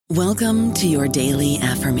Welcome to your daily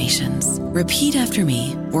affirmations. Repeat after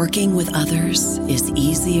me. Working with others is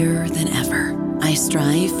easier than ever. I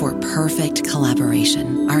strive for perfect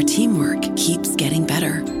collaboration. Our teamwork keeps getting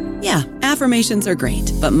better. Yeah, affirmations are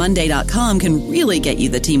great, but Monday.com can really get you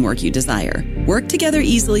the teamwork you desire. Work together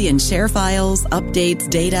easily and share files, updates,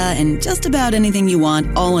 data, and just about anything you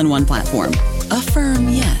want all in one platform. Affirm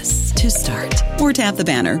yes to start, or tap the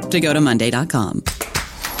banner to go to Monday.com.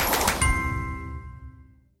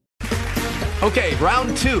 Okay,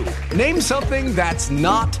 round two. Name something that's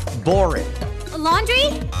not boring. A laundry?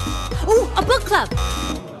 Ooh, a book club.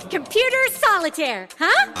 Computer solitaire,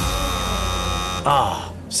 huh?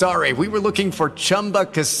 Ah, sorry, we were looking for Chumba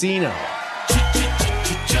Casino.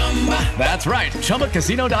 That's right,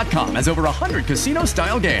 ChumbaCasino.com has over 100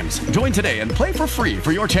 casino-style games. Join today and play for free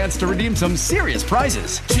for your chance to redeem some serious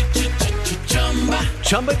prizes.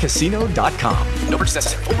 ChumbaCasino.com. No purchase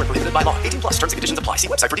necessary. Void where prohibited by law. 18+ terms and conditions apply. See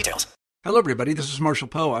website for details. Hello, everybody. This is Marshall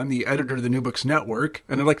Poe. I'm the editor of the New Books Network,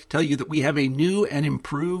 and I'd like to tell you that we have a new and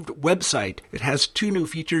improved website. It has two new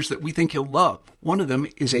features that we think you'll love. One of them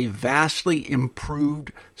is a vastly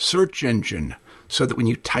improved search engine, so that when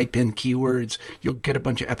you type in keywords, you'll get a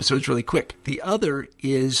bunch of episodes really quick. The other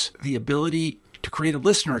is the ability to create a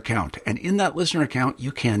listener account, and in that listener account,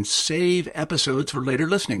 you can save episodes for later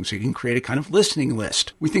listening, so you can create a kind of listening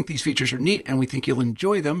list. We think these features are neat, and we think you'll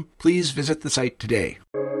enjoy them. Please visit the site today.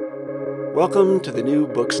 Welcome to the New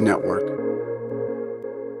Books Network.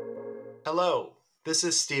 Hello, this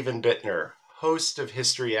is Stephen Bittner, host of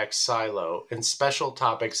History X Silo and special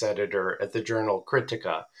topics editor at the journal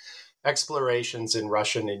Kritika, Explorations in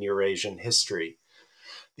Russian and Eurasian History.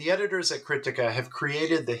 The editors at Kritika have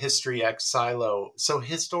created the History X Silo so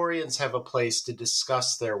historians have a place to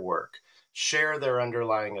discuss their work, share their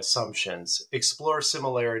underlying assumptions, explore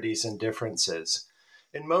similarities and differences,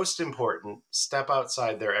 and most important, step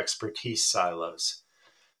outside their expertise silos.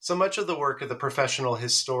 So much of the work of the professional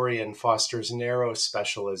historian fosters narrow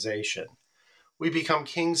specialization. We become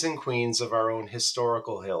kings and queens of our own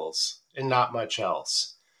historical hills, and not much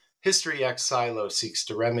else. History X Silo seeks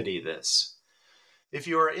to remedy this. If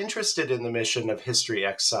you are interested in the mission of History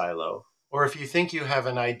X Silo, or if you think you have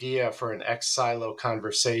an idea for an X Silo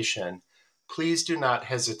conversation, please do not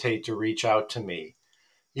hesitate to reach out to me.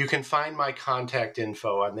 You can find my contact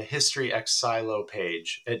info on the History X Silo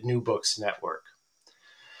page at New Books Network.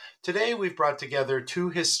 Today, we've brought together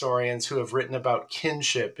two historians who have written about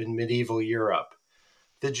kinship in medieval Europe.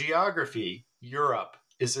 The geography, Europe,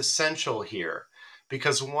 is essential here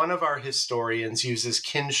because one of our historians uses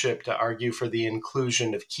kinship to argue for the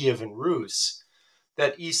inclusion of Kyivan Rus,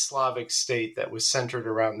 that East Slavic state that was centered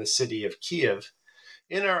around the city of Kyiv,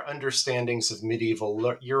 in our understandings of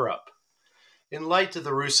medieval Europe. In light of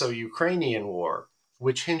the Russo-Ukrainian War,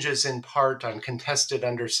 which hinges in part on contested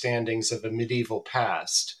understandings of a medieval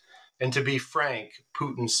past, and to be frank,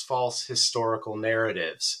 Putin's false historical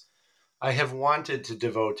narratives, I have wanted to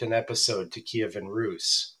devote an episode to Kyivan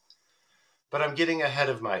Rus. But I'm getting ahead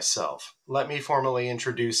of myself. Let me formally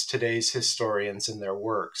introduce today's historians and their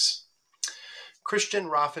works. Christian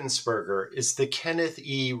Raffensperger is the Kenneth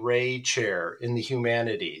E. Ray Chair in the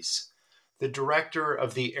Humanities, the director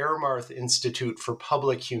of the Ermarth Institute for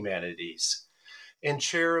Public Humanities, and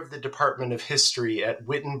chair of the Department of History at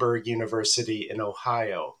Wittenberg University in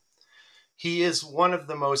Ohio. He is one of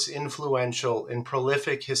the most influential and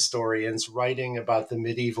prolific historians writing about the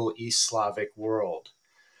medieval East Slavic world.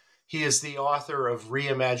 He is the author of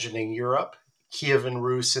Reimagining Europe, Kyivan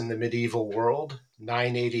Rus in the Medieval World,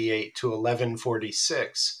 988 to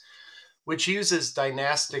 1146, which uses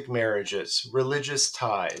dynastic marriages, religious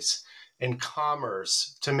ties, and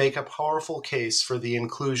commerce to make a powerful case for the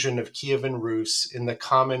inclusion of Kyivan Rus in the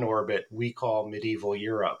common orbit we call medieval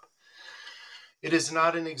Europe. It is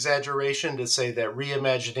not an exaggeration to say that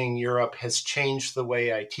Reimagining Europe has changed the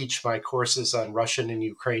way I teach my courses on Russian and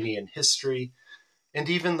Ukrainian history, and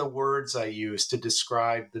even the words I use to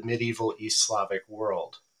describe the medieval East Slavic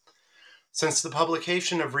world. Since the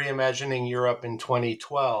publication of Reimagining Europe in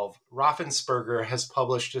 2012, Raffensperger has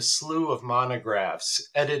published a slew of monographs,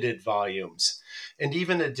 edited volumes, and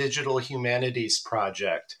even a digital humanities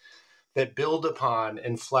project that build upon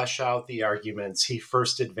and flesh out the arguments he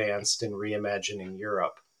first advanced in Reimagining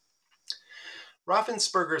Europe.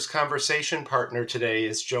 Raffensperger's conversation partner today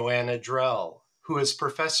is Joanna Drell, who is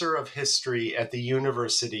professor of history at the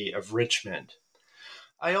University of Richmond.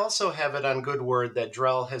 I also have it on good word that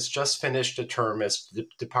Drell has just finished a term as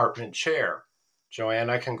department chair.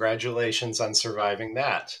 Joanna, congratulations on surviving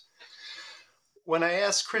that. When I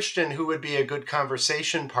asked Christian who would be a good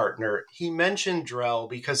conversation partner, he mentioned Drell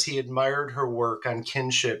because he admired her work on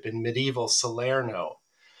kinship in medieval Salerno.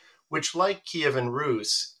 which, like Kyivan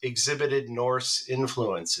Rus, exhibited Norse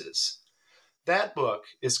influences. That book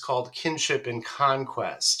is called Kinship and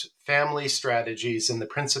Conquest, Family Strategies in the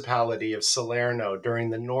Principality of Salerno during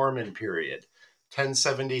the Norman period,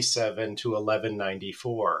 1077 to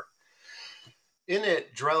 1194. In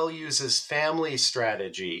it, Drell uses family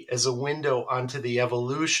strategy as a window onto the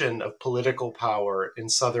evolution of political power in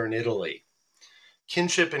southern Italy.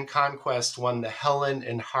 Kinship and Conquest won the Helen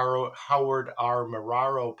and Howard R.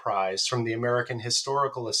 Marraro Prize from the American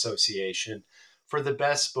Historical Association for the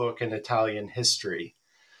best book in Italian history.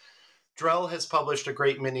 Drell has published a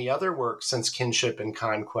great many other works since Kinship and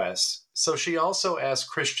Conquest, so she also asked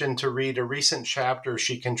Christian to read a recent chapter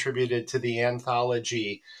she contributed to the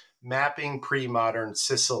anthology Mapping Pre-Modern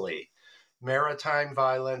Sicily, Maritime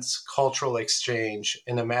Violence, Cultural Exchange,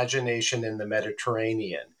 and Imagination in the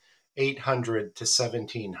Mediterranean, 800 to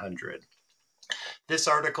 1700. This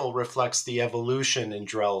article reflects the evolution in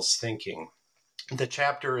Drell's thinking. The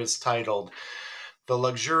chapter is titled The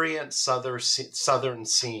Luxuriant Southern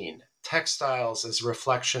Scene, Textiles as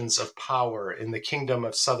Reflections of Power in the Kingdom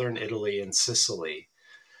of Southern Italy and Sicily.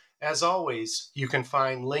 As always, you can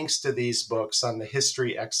find links to these books on the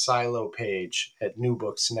History Ex Silo page at New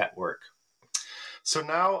Books Network. So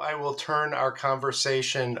now I will turn our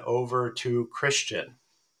conversation over to Christian.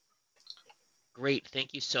 Great.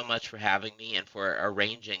 Thank you so much for having me and for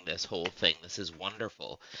arranging this whole thing. This is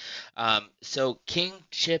wonderful. So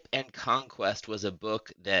Kingship and Conquest was a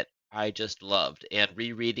book that I just loved, and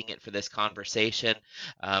rereading it for this conversation,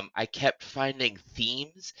 I kept finding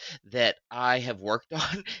themes that I have worked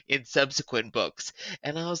on in subsequent books.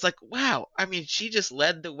 And I was like, wow, I mean, she just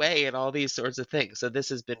led the way in all these sorts of things. So this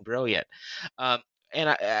has been brilliant. And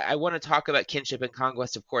I want to talk about Kinship and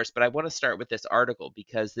Conquest, of course, but I want to start with this article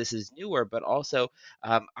because this is newer, but also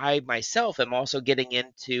I myself am also getting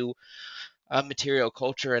into material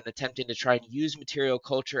culture and attempting to try and use material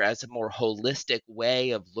culture as a more holistic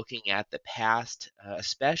way of looking at the past,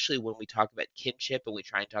 especially when we talk about kinship and we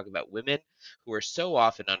try and talk about women who are so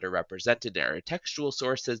often underrepresented in our textual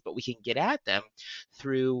sources, but we can get at them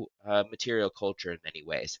through material culture in many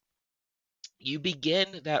ways. You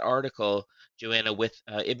begin that article, Joanna, with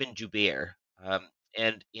Ibn Jubair,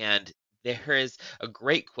 and there is a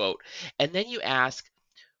great quote, and then you ask,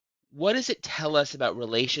 what does it tell us about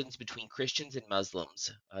relations between Christians and Muslims,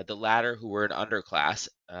 the latter who were an underclass?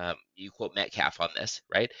 You quote Metcalf on this,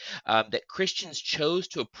 right? That Christians chose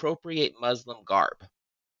to appropriate Muslim garb,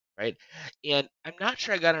 right? And I'm not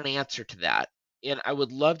sure I got an answer to that. And I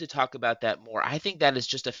would love to talk about that more. I think that is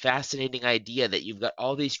just a fascinating idea that you've got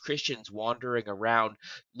all these Christians wandering around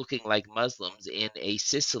looking like Muslims in a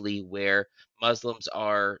Sicily where Muslims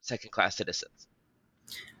are second-class citizens.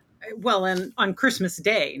 Well, and on Christmas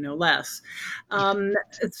Day, no less.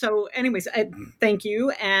 So anyways, thank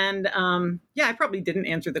you. And yeah, I probably didn't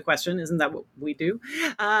answer the question. Isn't that what we do?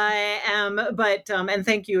 And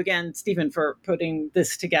thank you again, Stephen, for putting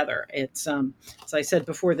this together. It's, as I said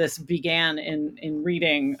before this began in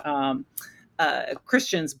reading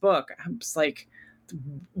Christian's book, I was like,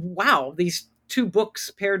 wow, these two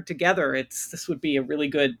books paired together, this would be a really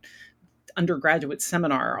good undergraduate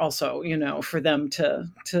seminar also, for them to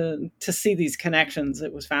see these connections.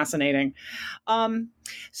 It was fascinating.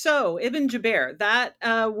 So Ibn Jubair, that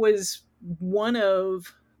was one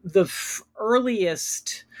of the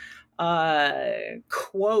earliest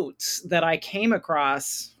quotes that I came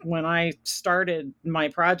across when I started my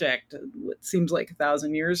project. It seems like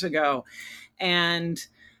 1,000 years ago. And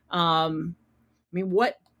I mean,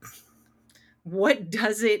 what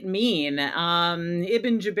does it mean?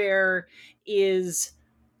 Ibn Jubair is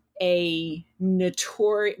a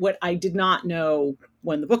notorious, what I did not know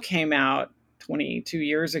when the book came out 22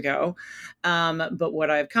 years ago, but what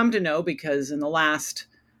I've come to know, because in the last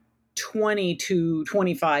 20 to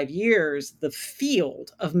 25 years, the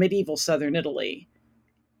field of medieval southern Italy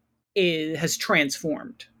has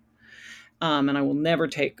transformed. And I will never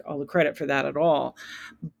take all the credit for that at all.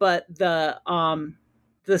 But the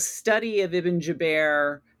study of Ibn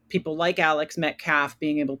Jubair, people like Alex Metcalf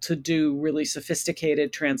being able to do really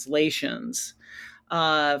sophisticated translations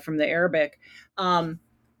from the Arabic,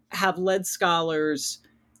 have led scholars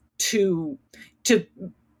to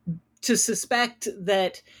suspect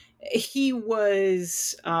that he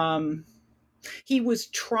was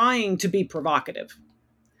trying to be provocative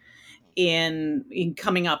in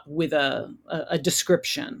coming up with a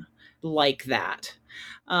description like that.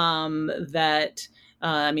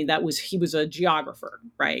 He was a geographer,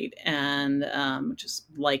 right? And just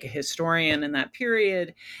like a historian in that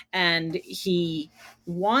period. And he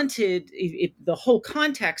wanted, the whole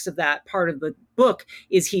context of that part of the book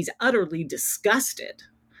is he's utterly disgusted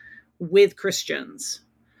with Christians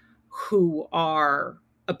who are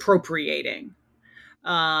appropriating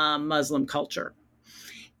Muslim culture.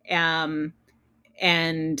 And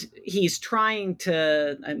he's trying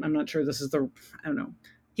to, I'm not sure this is I don't know,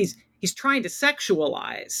 he's trying to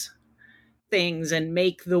sexualize things and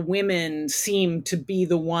make the women seem to be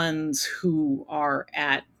the ones who are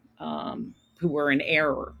who are in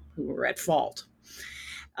error, who are at fault.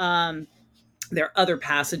 There are other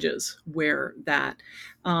passages where that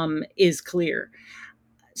is clear.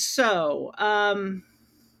 So,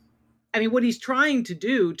 what he's trying to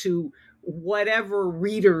do to whatever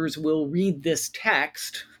readers will read this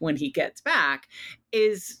text when he gets back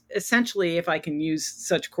is essentially, if I can use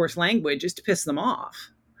such coarse language, is to piss them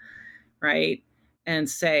off, right? And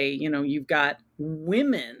say, you've got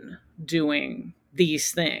women doing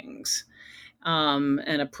these things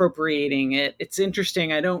and appropriating it. It's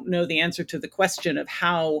interesting. I don't know the answer to the question of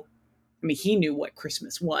how, he knew what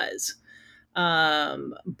Christmas was.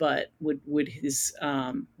 But would his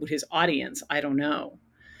audience, I don't know.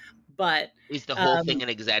 But is the whole thing an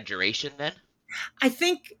exaggeration then? I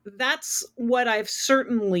think that's what I've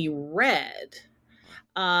certainly read.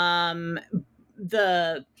 I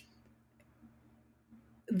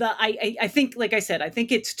think, like I said, I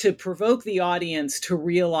think it's to provoke the audience to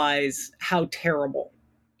realize how terrible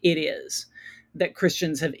it is that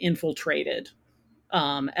Christians have infiltrated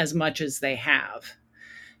as much as they have.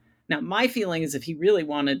 Now, my feeling is if he really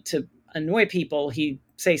wanted to annoy people, he'd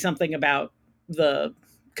say something about the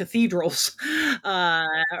cathedrals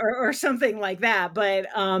or something like that. But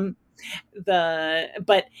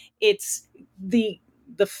it's the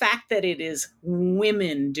fact that it is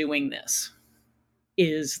women doing this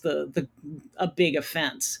is a big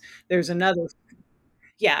offense. There's another.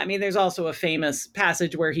 Yeah, there's also a famous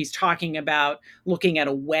passage where he's talking about looking at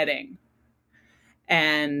a wedding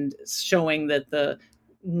and showing that the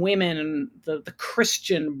women, the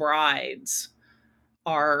Christian brides,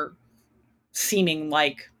 are seeming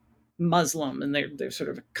like Muslim, and they're sort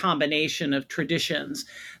of a combination of traditions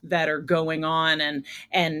that are going on, and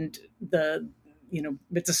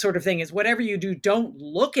it's a sort of thing is whatever you do, don't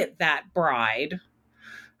look at that bride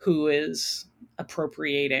who is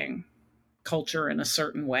appropriating culture in a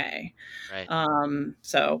certain way. Right.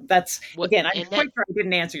 So that's, again, I'm quite sure I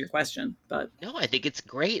didn't answer your question, but no, I think it's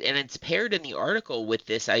great, and it's paired in the article with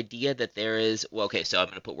this idea that there is, so I'm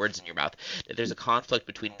going to put words in your mouth, that there's a conflict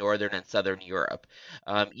between northern and southern Europe.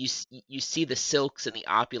 You see the silks and the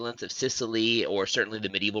opulence of Sicily, or certainly the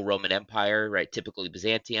medieval Roman Empire, right? Typically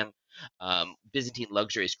Byzantium. Byzantine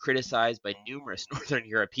luxury is criticized by numerous Northern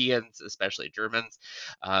Europeans, especially Germans.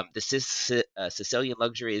 The Sicilian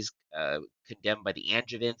luxury is condemned by the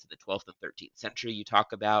Angevins in the 12th and 13th century you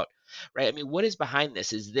talk about, right? What is behind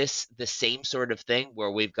this? Is this the same sort of thing where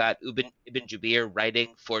we've got Ibn Jubir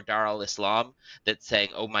writing for Dar al-Islam that's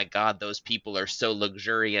saying, oh my God, those people are so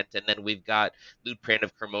luxuriant, and then we've got Liutprand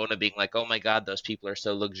of Cremona being like, oh my God, those people are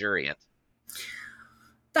so luxuriant?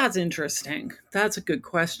 That's interesting. That's a good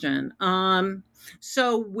question.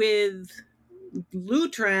 So with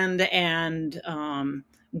Liutprand and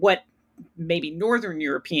what maybe Northern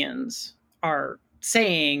Europeans are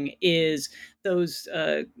saying is those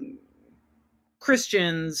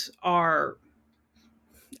Christians are,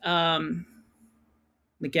 again,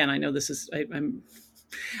 I know this is,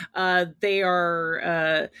 they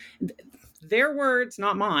are, their words,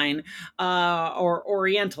 not mine, are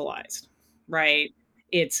Orientalized, right?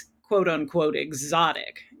 It's quote unquote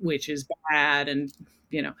exotic, which is bad. And,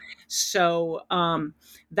 so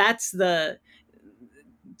that's the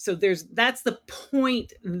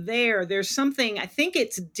point there. There's something, I think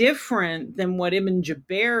it's different than what Ibn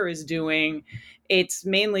Jabir is doing. It's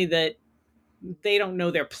mainly that they don't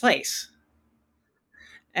know their place.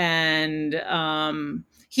 And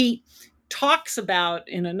he talks about,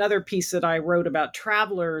 in another piece that I wrote about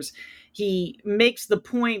travelers, he makes the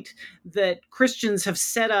point that Christians have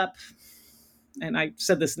set up, and I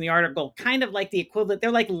said this in the article, kind of like the equivalent,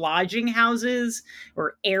 they're like lodging houses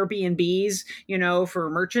or Airbnbs, for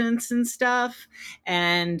merchants and stuff,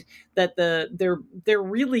 and that they're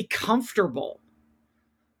really comfortable.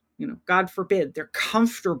 God forbid, they're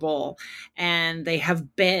comfortable and they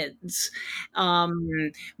have beds.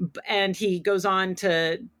 And he goes on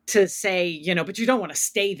to say, but you don't want to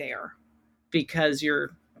stay there because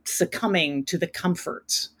you're succumbing to the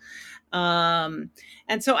comforts. And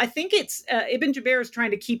so I think it's Ibn Jabir is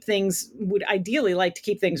trying to would ideally like to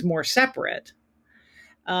keep things more separate.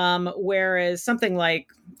 Whereas something like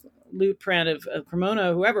Liutprand of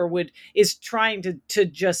Cremona, whoever is trying to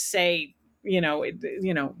just say,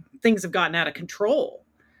 things have gotten out of control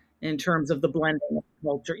in terms of the blending of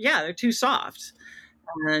culture. Yeah, they're too soft.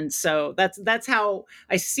 And so that's how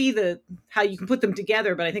I see how you can put them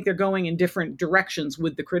together, but I think they're going in different directions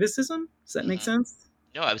with the criticism. Does that make Mhm. sense?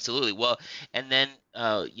 No, absolutely. Well, and then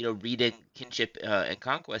reading Kinship and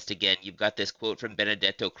Conquest again, you've got this quote from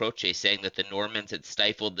Benedetto Croce saying that the Normans had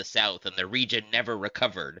stifled the south and the region never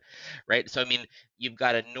recovered, right? So I mean, you've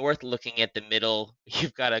got a north looking at the middle,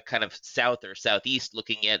 you've got a kind of south or southeast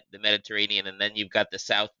looking at the Mediterranean, and then you've got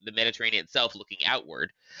the Mediterranean itself looking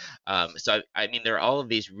outward. So I mean, there are all of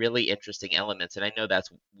these really interesting elements, and I know that's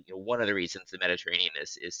one of the reasons the Mediterranean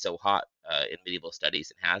is so hot in medieval studies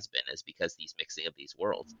and has been, is because these mixing of these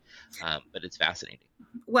worlds. But it's fascinating.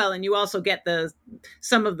 Well, and you also get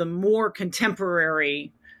some of the more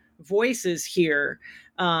contemporary voices here.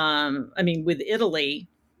 I mean, with Italy,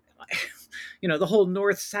 the whole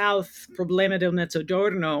north-south problema del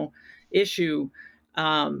Mezzogiorno issue.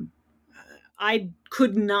 I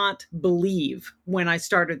could not believe when I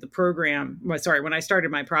started the program, when I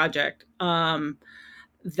started my project, that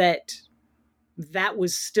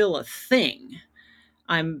was still a thing.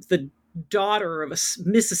 I'm the daughter of a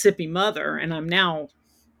Mississippi mother, and I'm now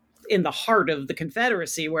in the heart of the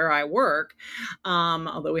Confederacy where I work,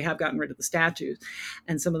 although we have gotten rid of the statues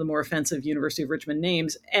and some of the more offensive University of Richmond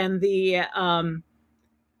names. And my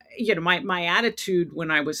attitude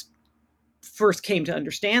when I first came to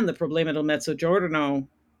understand the Problema del Mezzogiorno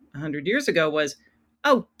 100 years ago was,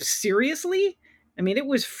 oh, seriously? I mean, it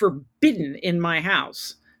was forbidden in my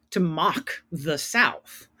house to mock the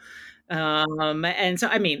South. And so,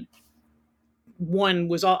 I mean,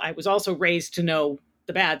 I was also raised to know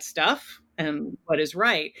the bad stuff and what is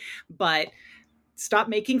right, but stop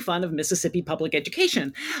making fun of Mississippi public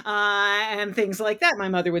education and things like that, my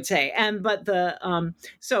mother would say.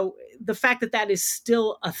 So the fact that is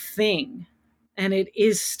still a thing, and it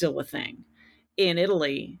is still a thing in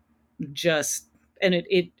Italy, and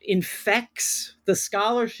it infects the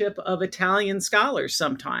scholarship of Italian scholars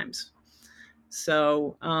sometimes.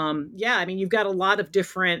 So I mean, you've got a lot of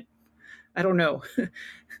different, I don't know,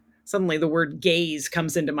 suddenly the word gaze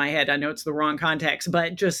comes into my head. I know it's the wrong context,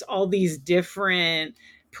 but just all these different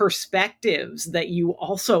perspectives that you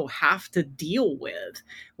also have to deal with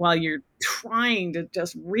while you're trying to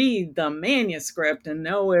just read the manuscript and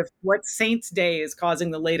know if what Saint's Day is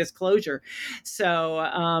causing the latest closure.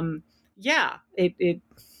 So,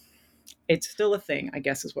 it's still a thing, I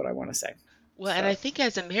guess, is what I want to say. Well, and I think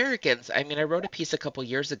as Americans, I mean, I wrote a piece a couple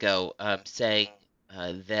years ago saying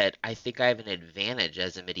that I think I have an advantage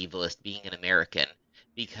as a medievalist being an American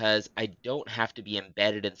because I don't have to be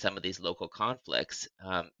embedded in some of these local conflicts.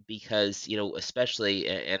 Because, especially,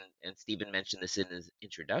 and Stephen mentioned this in his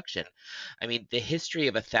introduction, I mean, the history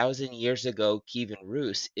of 1,000 years ago, Kyivan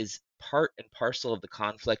Rus, is part and parcel of the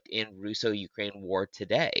conflict in Russo-Ukraine war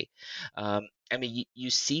today. I mean, you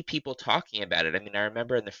see people talking about it. I mean, I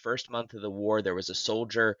remember in the first month of the war, there was a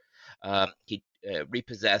soldier, he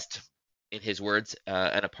repossessed, in his words,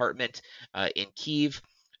 an apartment in Kyiv,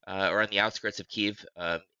 or on the outskirts of Kyiv,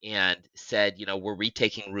 and said, we're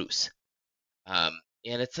retaking Rus.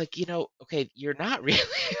 And it's like, okay, you're not really,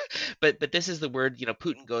 but this is the word,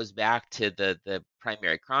 Putin goes back to the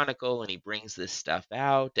primary chronicle and he brings this stuff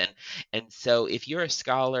out. And so if you're a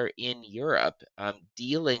scholar in Europe,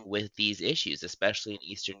 dealing with these issues, especially in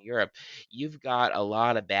Eastern Europe, you've got a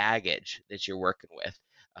lot of baggage that you're working with.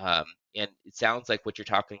 And it sounds like what you're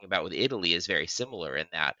talking about with Italy is very similar in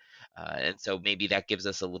that. And so maybe that gives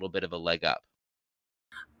us a little bit of a leg up.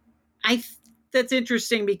 That's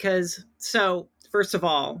interesting because, first of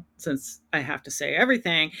all, since I have to say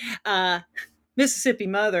everything, Mississippi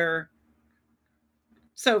mother,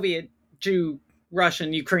 Soviet, Jew,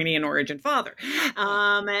 Russian, Ukrainian origin father.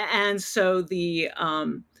 And so on the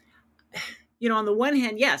one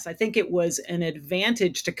hand, yes, I think it was an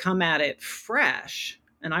advantage to come at it fresh.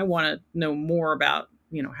 And I want to know more about,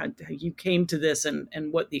 how you came to this and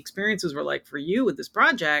what the experiences were like for you with this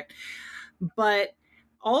project. But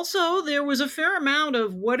also, there was a fair amount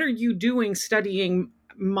of what are you doing studying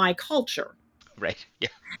my culture? Right. Yeah.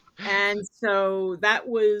 And so that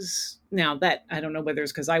was, now that I don't know whether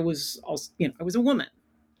it's because I was also, I was a woman.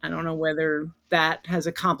 I don't know whether that has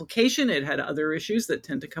a complication. It had other issues that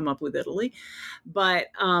tend to come up with Italy, but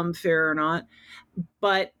fair or not.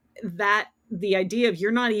 But the idea of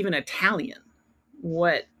you're not even Italian.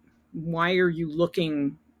 Why are you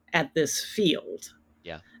looking at this field?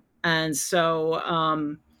 Yeah. And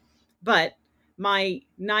so, but my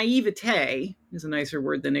naivete is a nicer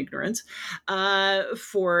word than ignorance,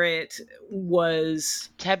 for it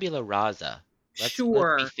was tabula rasa. Let's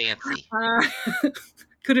be fancy.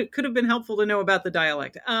 Could have been helpful to know about the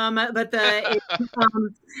dialect.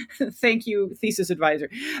 Thank you, thesis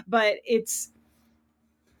advisor. But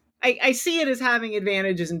I see it as having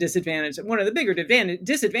advantages and disadvantages. One of the bigger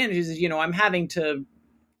disadvantages is, I'm having to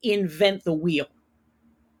invent the wheel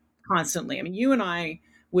constantly. I mean, you and I,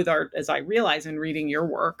 as I realize in reading your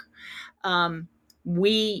work, there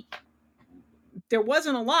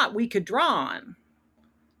wasn't a lot we could draw on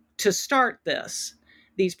to start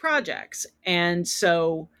these projects. And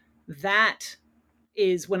so that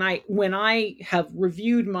is when I have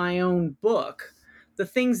reviewed my own book, the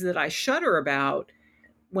things that I shudder about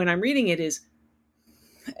when I'm reading it is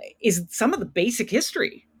some of the basic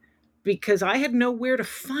history, because I had nowhere to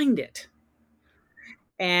find it.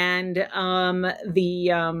 And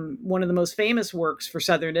one of the most famous works for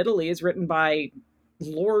Southern Italy is written by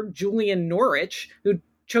Lord Julian Norwich, who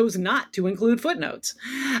chose not to include footnotes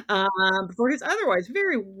for his otherwise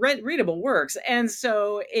very readable works. And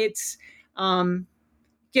so it's,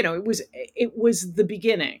 it was the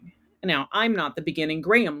beginning. Now, I'm not the beginning.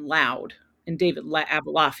 Graham Loud and David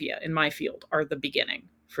Abulafia in my field are the beginning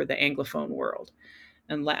for the Anglophone world.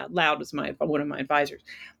 And Loud is one of my advisors.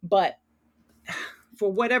 But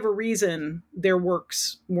for whatever reason, their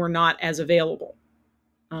works were not as available.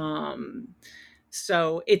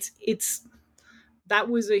 So that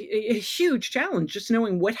was a huge challenge, just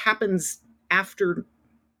knowing what happens after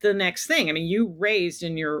the next thing. I mean, you raised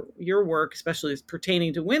in your work, especially as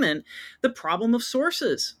pertaining to women, the problem of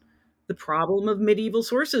sources, the problem of medieval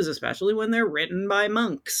sources, especially when they're written by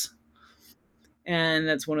monks. And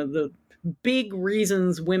that's one of the big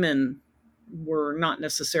reasons women were not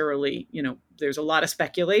necessarily, there's a lot of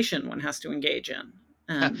speculation one has to engage in.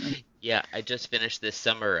 Yeah, I just finished this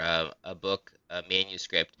summer a book, a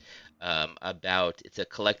manuscript about, it's a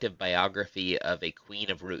collective biography of a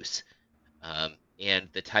Queen of Rus. And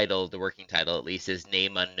the working title at least, is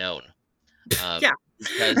Name Unknown. Yeah.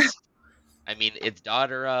 Because, I mean, it's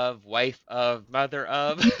daughter of, wife of, mother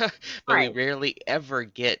of, but right. We rarely ever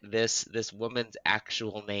get this woman's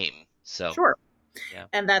actual name. So sure. Yeah.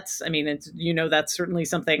 And that's certainly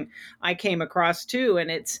something I came across too.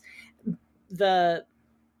 And it's the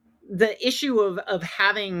issue of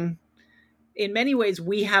having, in many ways,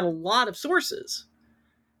 we had a lot of sources,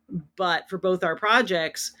 but for both our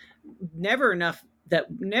projects, never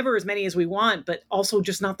as many as we want, but also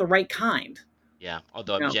just not the right kind. Yeah.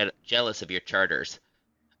 Although I'm jealous of your charters.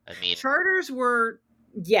 I mean, charters were,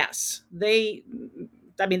 yes,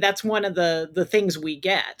 that's one of the things we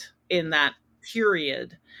get in that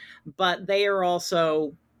period, but they are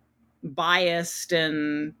also biased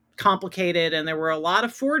and complicated, and there were a lot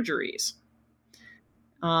of forgeries,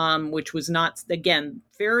 which was not, again,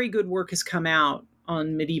 very good work has come out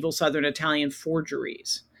on medieval Southern Italian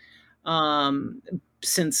forgeries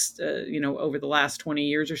since over the last 20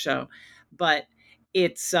 years or so. But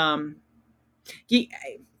it's what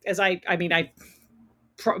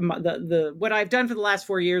I've done for the last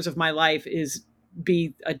 4 years of my life is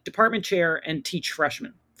be a department chair and teach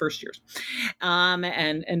freshmen, first years,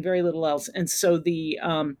 and very little else. And so the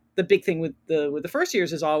big thing with the first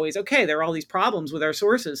years is always, okay, there are all these problems with our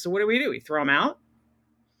sources. So what do? We throw them out,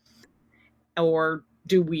 or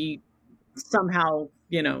do we somehow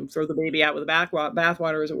throw the baby out with the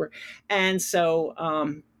bathwater, as it were? And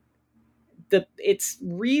so it's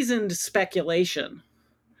reasoned speculation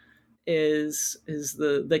is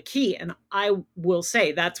the key. And I will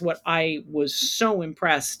say that's what I was so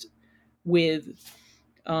impressed with,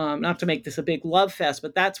 not to make this a big love fest,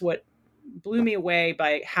 but that's what blew me away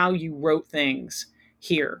by how you wrote things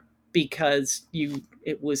here, because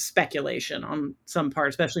it was speculation on some part,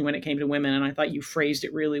 especially when it came to women. And I thought you phrased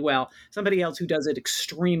it really well. Somebody else who does it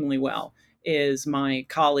extremely well is my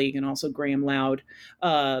colleague and also Graham Loud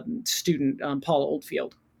student, Paula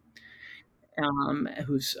Oldfield,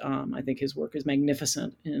 who's I think his work is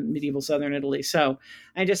magnificent in medieval Southern Italy. So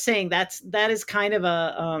I'm just saying that is kind of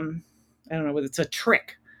a I don't know whether it's a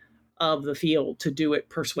trick of the field to do it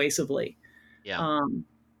persuasively. Yeah.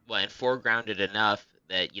 Well, and foregrounded enough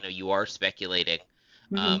that you are speculating,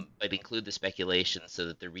 but include the speculation so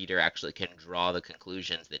that the reader actually can draw the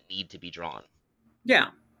conclusions that need to be drawn. Yeah.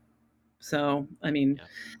 So I mean,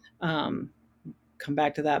 come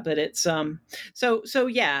back to that, but it's so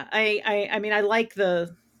yeah. I mean, I like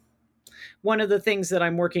one of the things that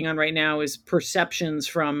I'm working on right now is perceptions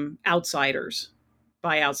from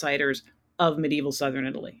by outsiders of medieval Southern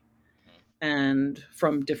Italy, and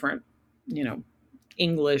from different,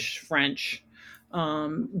 English, French,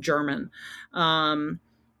 German, and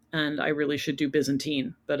I really should do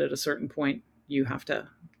Byzantine, but at a certain point you have to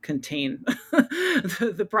contain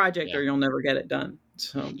the project, or you'll never get it done.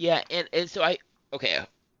 So yeah, and so I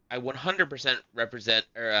I 100% represent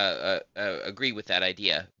or agree with that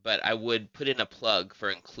idea, but I would put in a plug for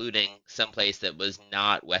including someplace that was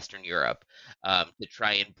not Western Europe, to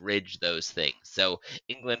try and bridge those things. So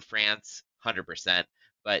England, France, 100%,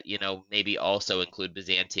 but maybe also include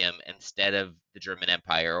Byzantium instead of the German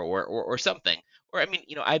Empire, or something. Or I mean,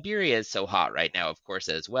 Iberia is so hot right now, of course,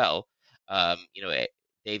 as well.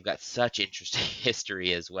 They've got such interesting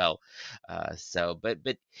history as well. But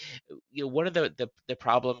one of the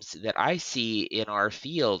problems that I see in our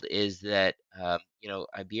field is that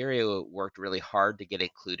Iberia worked really hard to get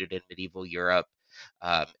included in medieval Europe,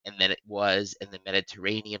 and then and the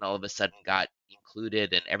Mediterranean all of a sudden got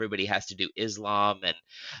included, and everybody has to do Islam,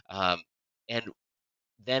 um, and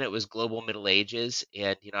then it was global Middle Ages,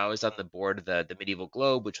 and I was on the board of the Medieval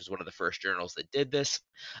Globe, which was one of the first journals that did this.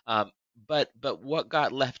 Um, but what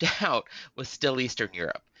got left out was still Eastern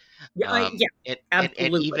Europe. Yeah, And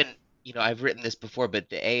absolutely. even, I've written this before, but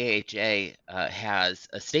the AHA has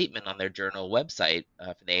a statement on their journal website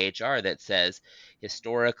for the AHR that says,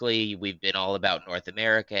 historically, we've been all about North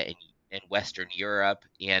America and Western Europe,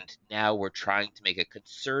 and now we're trying to make a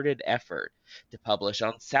concerted effort to publish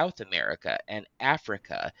on South America and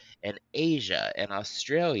Africa and Asia and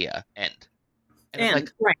Australia. And I'm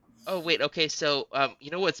like, Right. oh, wait, okay, so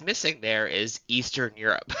what's missing there is Eastern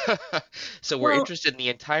Europe. So we're Well, interested in the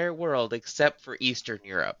entire world except for Eastern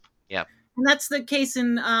Europe. Yeah. and that's the case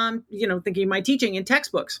in, thinking of my teaching in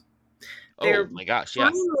textbooks. Oh my gosh,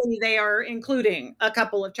 yes. Finally, they are including a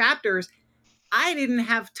couple of chapters. I didn't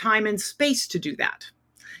have time and space to do that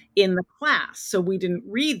in the class, so we didn't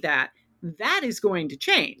read that. That is going to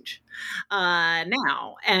change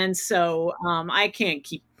now, and so I can't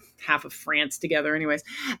keep half of France together, anyways.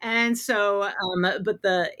 And so, one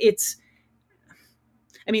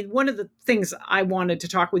of the things I wanted to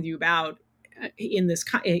talk with you about in this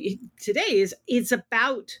today is it's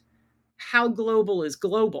about how global is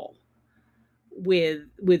global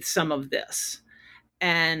with some of this,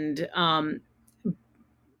 and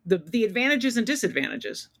the advantages and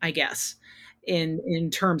disadvantages, I guess,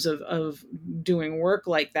 in terms of doing work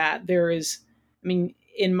like that. There is,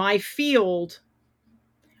 in my field,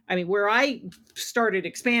 where I started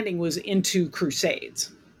expanding was into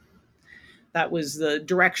crusades. That was the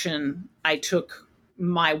direction I took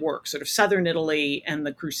my work, sort of southern Italy and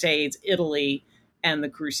the Crusades, Italy and the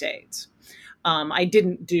Crusades. I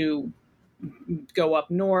didn't go up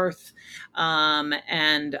north,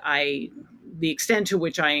 and the extent to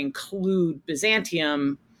which I include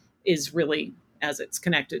Byzantium is really as it's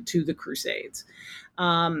connected to the Crusades.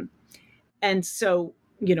 And so,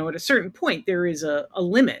 at a certain point, there is a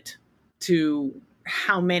limit to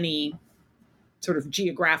how many sort of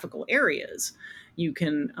geographical areas you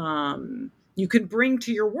can bring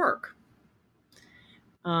to your work,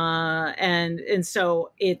 and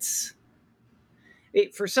so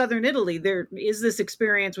for southern Italy, there is this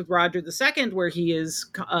experience with Roger II where he is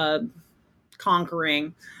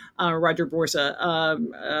conquering Roger Borsa,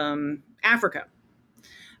 Africa,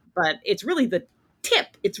 but it's really the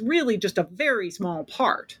tip. It's really just a very small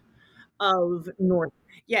part of North.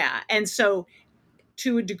 Yeah, and so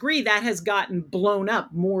to a degree, that has gotten blown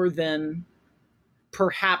up more than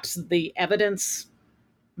perhaps the evidence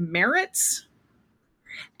merits.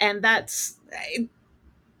 And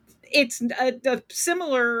it's a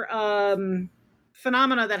similar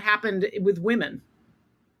phenomena that happened with women,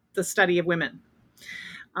 the study of women,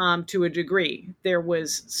 to a degree. There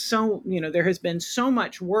has been so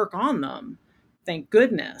much work on them, thank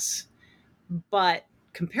goodness. But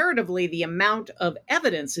comparatively, the amount of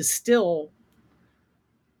evidence is still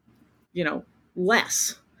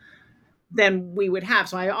less than we would have.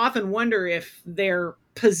 So I often wonder if their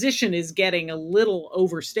position is getting a little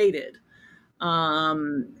overstated.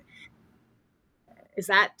 Does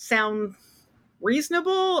that sound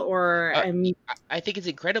reasonable? Or I think it's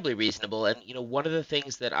incredibly reasonable. And one of the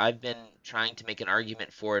things that I've been trying to make an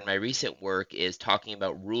argument for in my recent work is talking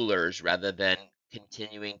about rulers rather than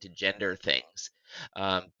continuing to gender things.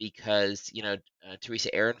 Because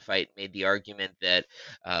Teresa Ehrenfeit made the argument that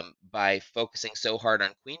by focusing so hard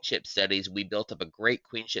on queenship studies, we built up a great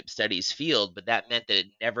queenship studies field, but that meant that it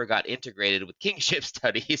never got integrated with kingship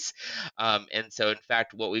studies. And so, in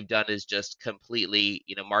fact, what we've done is just completely,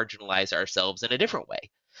 marginalize ourselves in a different way.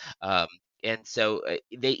 And so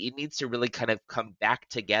it needs to really kind of come back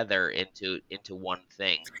together into one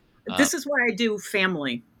thing. This is why I do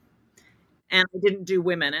family. And I didn't do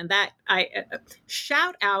women. And that I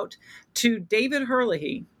shout out to David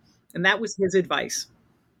Herlihy. And that was his advice.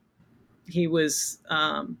 He was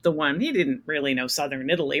the one, he didn't really know southern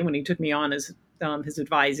Italy when he took me on as his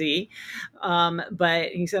advisee. But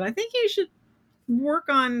he said, I think you should work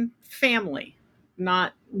on family,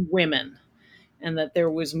 not women, and that there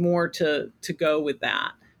was more to go with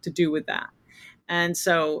that, to do with that. And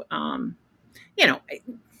so, you know,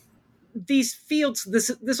 these fields,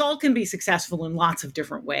 this all can be successful in lots of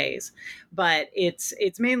different ways, but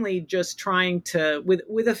it's mainly just trying to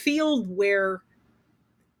with a field where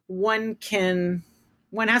one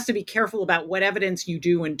has to be careful about what evidence you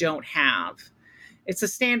do and don't have. It's a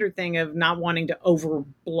standard thing of not wanting to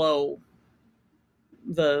overblow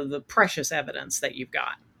the precious evidence that you've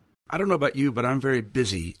got. I don't know about you, but I'm very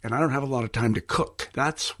busy and I don't have a lot of time to cook.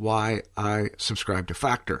 That's why I subscribe to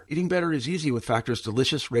Factor. Eating better is easy with Factor's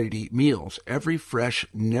delicious, ready-to-eat meals. Every fresh,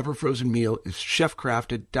 never frozen meal is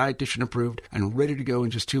chef-crafted, dietitian approved, and ready to go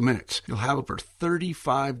in just 2 minutes. You'll have over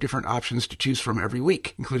 35 different options to choose from every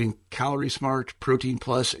week, including Calorie Smart, Protein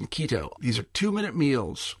Plus, and Keto. These are 2-minute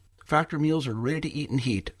meals. Factor meals are ready to eat and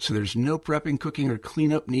heat, so there's no prepping, cooking, or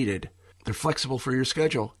cleanup needed. They're flexible for your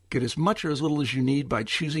schedule. Get as much or as little as you need by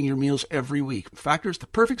choosing your meals every week. Factor's the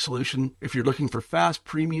perfect solution if you're looking for fast,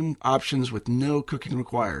 premium options with no cooking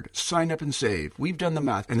required. Sign up and save. We've done the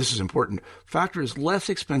math, and this is important. Factor is less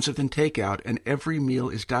expensive than takeout, and every meal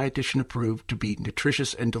is dietitian approved to be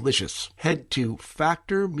nutritious and delicious. Head to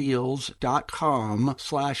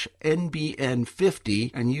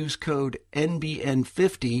factormeals.com/NBN50 and use code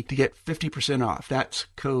NBN50 to get 50% off. That's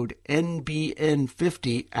code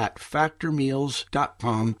NBN50 at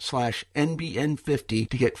factormeals.com/NBN50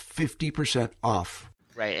 to get 50% off.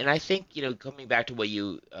 Right. And I think, coming back to what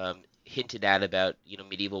you hinted at about,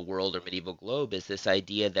 medieval world or medieval globe is this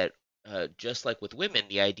idea that just like with women,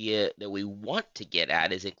 the idea that we want to get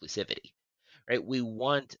at is inclusivity, right? We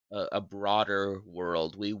want a broader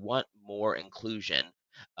world. We want more inclusion.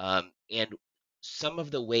 And some of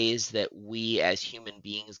the ways that we as human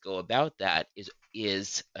beings go about that is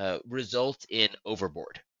result in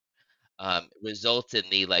overboard. Results in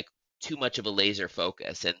the too much of a laser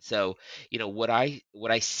focus. And so, what I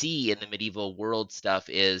see in the medieval world stuff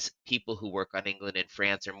is people who work on England and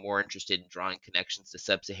France are more interested in drawing connections to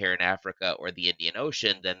sub-Saharan Africa or the Indian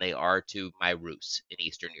Ocean than they are to my Rus in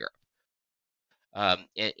Eastern Europe.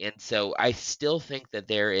 And so I still think that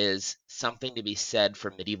there is something to be said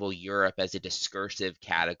for medieval Europe as a discursive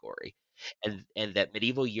category. And that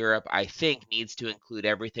medieval Europe, I think, needs to include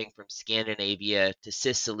everything from Scandinavia to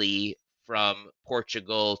Sicily, from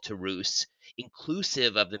Portugal to Rus,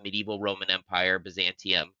 inclusive of the medieval Roman Empire,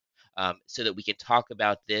 Byzantium, so that we can talk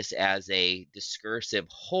about this as a discursive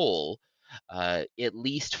whole, at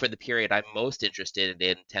least for the period I'm most interested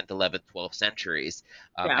in, 10th, 11th, 12th centuries.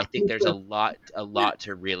 Yeah, I think me there's too. a lot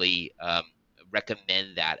to really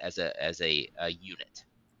recommend that as a unit.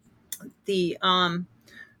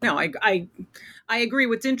 No, I agree.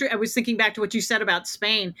 What's interesting, I was thinking back to what you said about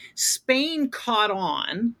Spain. Spain caught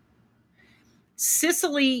on.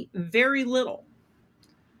 Sicily, very little.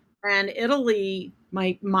 And Italy,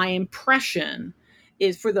 my impression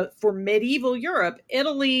is for medieval Europe,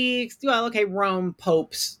 Italy, well, okay, Rome,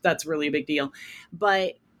 popes, that's really a big deal.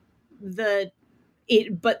 But the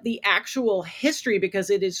actual history, because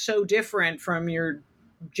it is so different from your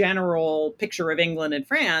general picture of England and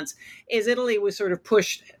France, is Italy was sort of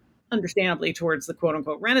pushed, understandably, towards the quote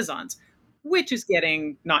unquote Renaissance, which is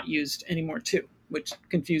getting not used anymore too, which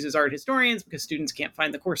confuses art historians because students can't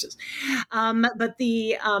find the courses. But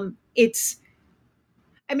these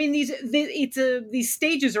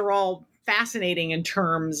stages are all fascinating in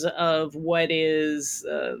terms of what is,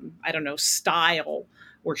 style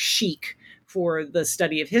or chic for the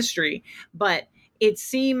study of history. But it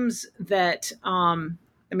seems that,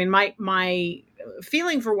 my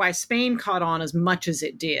feeling for why Spain caught on as much as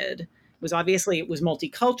it did was obviously it was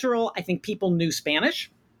multicultural. I think people knew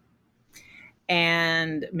Spanish,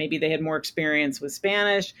 and maybe they had more experience with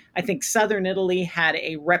Spanish. I think Southern Italy had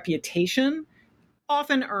a reputation,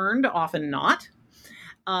 often earned, often not,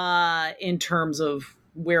 in terms of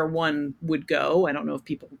where one would go. I don't know if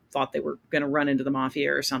people thought they were going to run into the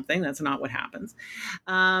mafia or something. That's not what happens.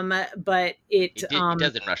 But it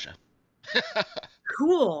does in Russia.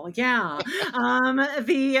 Cool. Yeah.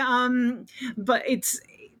 But it's,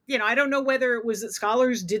 I don't know whether it was that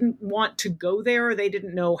scholars didn't want to go there or they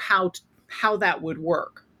didn't know how that would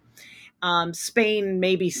work. Spain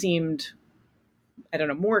maybe seemed,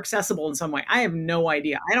 more accessible in some way. I have no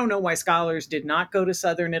idea. I don't know why scholars did not go to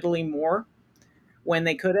Southern Italy more when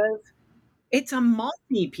they could have. It's a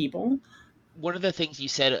multi people. One of the things you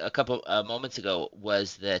said a couple moments ago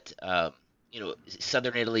was that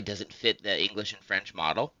Southern Italy doesn't fit the English and French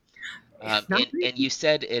model. Not And you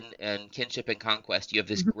said in Kinship and Conquest, you have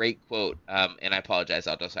this great quote, and I apologize,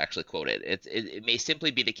 I'll just actually quote it. It may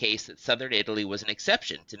simply be the case that southern Italy was an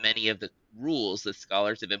exception to many of the rules that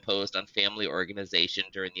scholars have imposed on family organization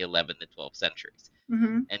during the 11th and 12th centuries.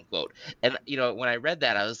 mm-hmm. End quote. And, when I read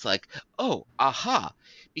that, I was like, oh, aha.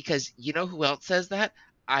 Because you know who else says that?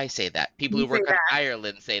 I say that. People You who say work on that.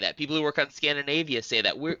 Ireland say that. People who work on Scandinavia say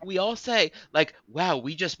that. We all say, like, wow,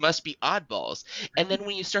 we just must be oddballs. And then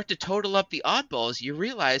when you start to total up the oddballs, you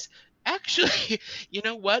realize, actually, you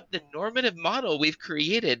know what? The normative model we've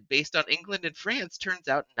created based on England and France turns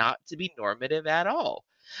out not to be normative at all.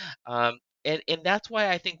 Um, and that's why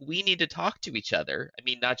I think we need to talk to each other. I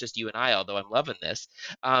mean, not just you and I, although I'm loving this,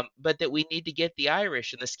 but that we need to get the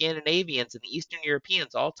Irish and the Scandinavians and the Eastern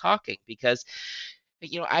Europeans all talking, because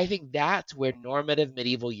I think that's where normative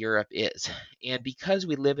medieval Europe is. And because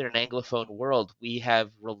we live in an Anglophone world, we have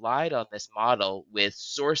relied on this model with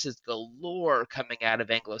sources galore coming out of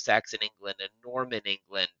Anglo-Saxon England and Norman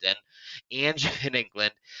England and Angevin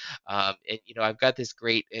England. And I've got this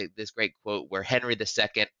great quote where Henry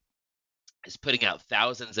II is putting out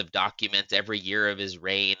thousands of documents every year of his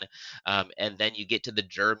reign, and then you get to the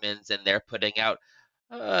Germans and they're putting out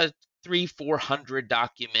 300-400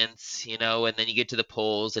 documents, and then you get to the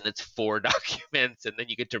Poles and it's 4 documents, and then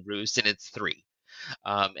you get to Rus and it's 3.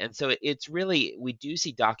 And so it's really, we do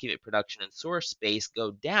see document production and source space go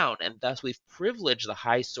down, and thus we've privileged the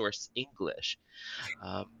high source English,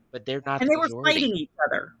 but they're not And the they were majority. fighting each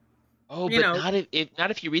other. Oh, but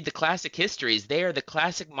not if you read the classic histories. They are the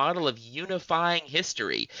classic model of unifying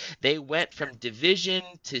history. They went from division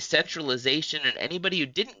to centralization, and anybody who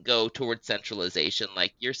didn't go towards centralization,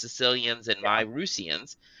 like your Sicilians and my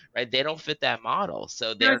Rusians, right? They don't fit that model,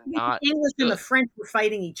 so they're The not English and the good. French were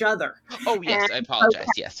fighting each other. Oh, yes, I apologize.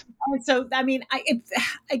 Yes. So, I mean,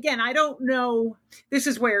 again, I don't know. This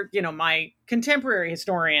is where, my contemporary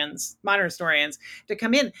historians, modern historians, to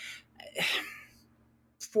come in.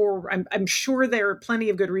 I'm sure there are plenty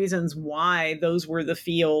of good reasons why those were the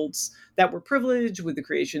fields that were privileged with the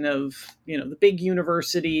creation of, the big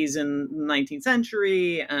universities in the 19th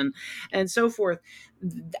century and so forth.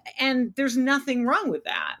 And there's nothing wrong with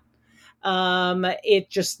that. It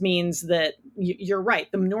just means that you're right.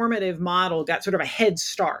 The normative model got sort of a head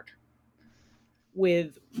start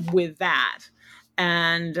with that,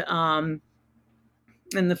 and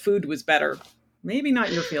the food was better. Maybe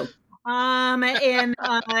not your field. And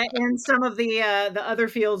some of the other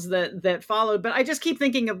fields that followed. But I just keep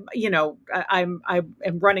thinking of, I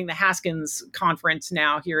am running the Haskins conference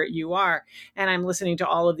now here at UR, and I'm listening to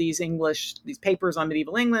all of these papers on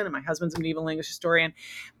medieval England, and my husband's a medieval English historian.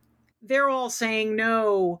 They're all saying,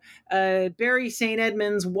 no, Bury St.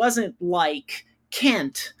 Edmunds wasn't like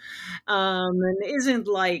Kent, and isn't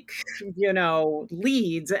like,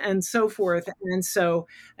 Leeds and so forth. And so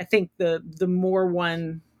I think the more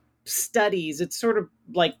one studies, it's sort of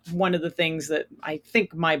like one of the things that I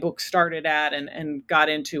think my book started at and got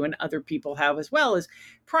into, and other people have as well, is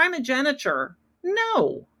primogeniture.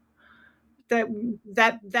 No,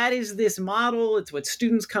 that is this model. It's what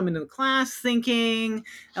students come into the class thinking,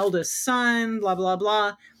 eldest son, blah, blah,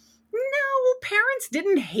 blah. No, parents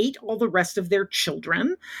didn't hate all the rest of their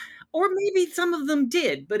children, or maybe some of them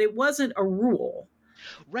did, but it wasn't a rule.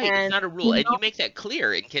 Right, it's not a rule, and you make that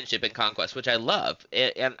clear in Kinship and Conquest, which I love,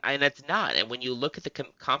 and it's not. And when you look at the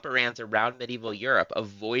comparands around medieval Europe,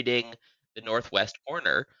 avoiding the northwest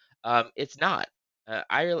corner, it's not.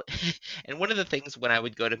 Ireland, and one of the things when I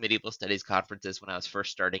would go to medieval studies conferences when I was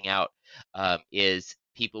first starting out, is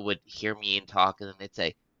people would hear me and talk, and then they'd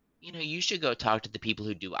say, you should go talk to the people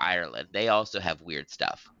who do Ireland. They also have weird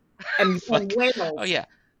stuff. And like, Wales. oh yeah,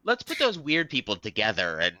 let's put those weird people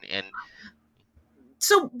together and.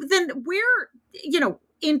 So then where,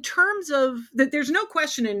 in terms of that, there's no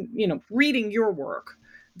question in, reading your work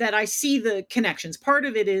that I see the connections. Part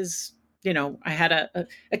of it is, I had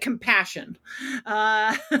a compassion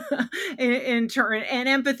in turn, and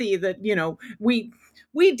empathy that,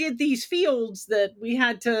 we did these fields that we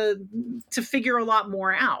had to figure a lot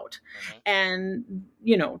more out. And,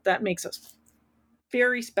 that makes us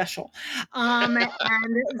very special. And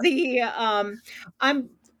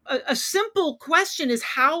a simple question is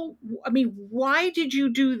why did you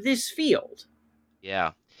do this field?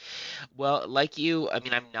 Yeah. Well, like you, I'm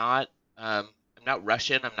not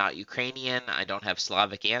Russian. I'm not Ukrainian. I don't have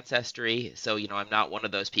Slavic ancestry. So, I'm not one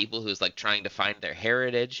of those people who's like trying to find their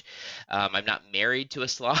heritage. I'm not married to a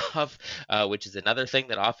Slav, which is another thing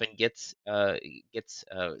that often gets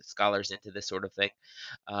scholars into this sort of thing.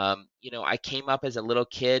 I came up as a little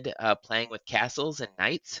kid playing with castles and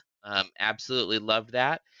knights. Absolutely loved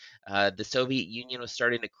that. The Soviet Union was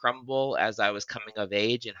starting to crumble as I was coming of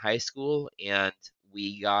age in high school, and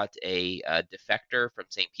we got a defector from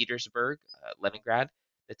St. Petersburg, Leningrad, at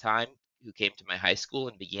the time, who came to my high school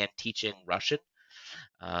and began teaching Russian.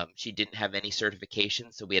 She didn't have any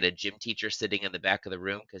certification, so we had a gym teacher sitting in the back of the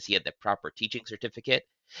room because he had the proper teaching certificate,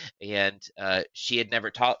 and she had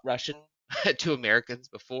never taught Russian to Americans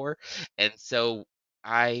before, and so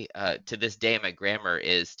to this day, my grammar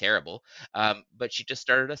is terrible, but she just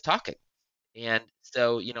started us talking. And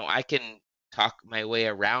so, I can talk my way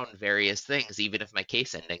around various things, even if my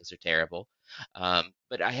case endings are terrible.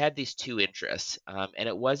 But I had these two interests, and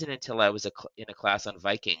it wasn't until I was in a class on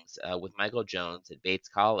Vikings with Michael Jones at Bates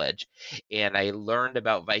College, and I learned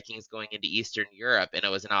about Vikings going into Eastern Europe, and it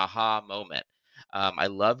was an aha moment. I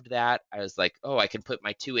loved that. I was like, oh, I can put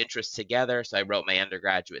my two interests together. So I wrote my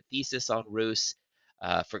undergraduate thesis on Rus.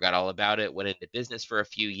 Forgot all about it, went into business for a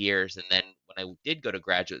few years, and then when I did go to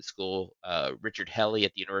graduate school, Richard Helly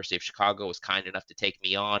at the University of Chicago was kind enough to take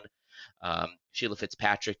me on. Sheila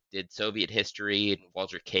Fitzpatrick did Soviet history, and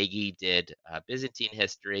Walter Kagi did Byzantine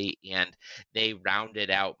history, and they rounded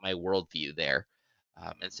out my worldview there.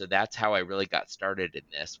 And so that's how I really got started in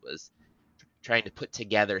this, was trying to put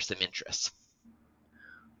together some interests.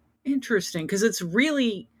 Interesting, because it's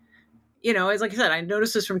really, as like I said, I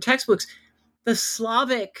noticed this from textbooks. The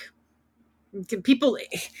Slavic people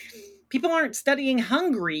aren't studying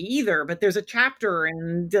Hungary either, but there's a chapter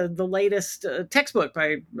in the latest textbook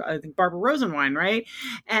by, I think, Barbara Rosenwein, right?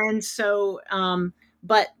 And so,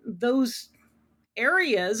 but those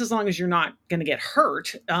areas, as long as you're not going to get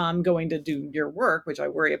hurt going to do your work, which I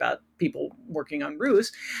worry about people working on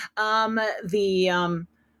Rus,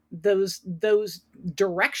 those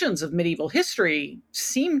directions of medieval history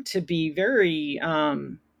seem to be very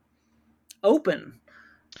open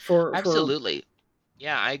for Absolutely.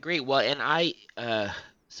 Yeah, I agree. Well, and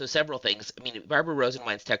so several things. I mean, Barbara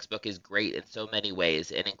Rosenwein's textbook is great in so many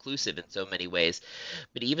ways and inclusive in so many ways,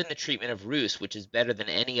 but even the treatment of Rus, which is better than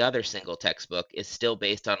any other single textbook, is still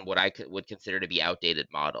based on what I would consider to be outdated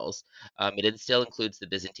models. It still includes the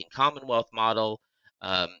Byzantine Commonwealth model.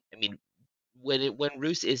 I mean, when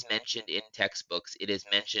Rus is mentioned in textbooks, it is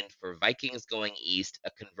mentioned for Vikings going east, a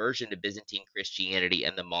conversion to Byzantine Christianity,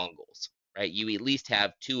 and the Mongols. Right? You at least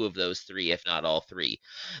have two of those three, if not all three.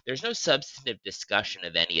 There's no substantive discussion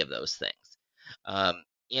of any of those things.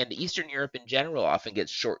 And Eastern Europe in general often gets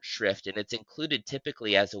short shrift, and it's included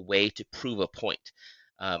typically as a way to prove a point.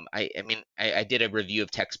 I did a review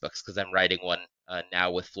of textbooks because I'm writing one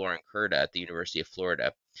now with Florin Curta at the University of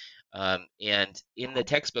Florida. And in the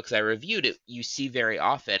textbooks I reviewed, you see very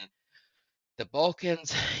often the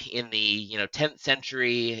Balkans in the 10th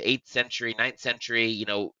century, 8th century, 9th century,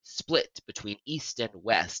 split between East and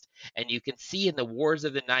West, and you can see in the wars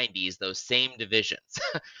of the 90s those same divisions.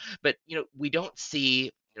 But we don't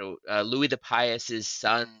see Louis the Pious's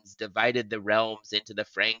sons divided the realms into the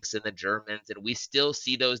Franks and the Germans, and we still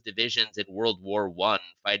see those divisions in World War I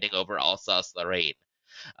fighting over Alsace-Lorraine.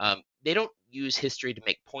 They don't use history to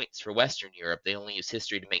make points for Western Europe. They only use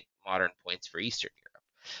history to make modern points for Eastern Europe.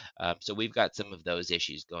 So we've got some of those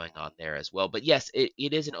issues going on there as well. But yes,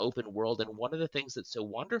 it is an open world. And one of the things that's so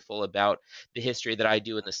wonderful about the history that I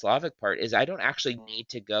do in the Slavic part is I don't actually need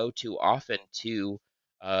to go too often to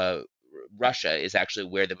Russia is actually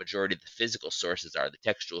where the majority of the physical sources are, the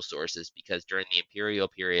textual sources, because during the imperial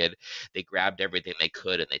period, they grabbed everything they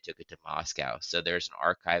could and they took it to Moscow. So there's an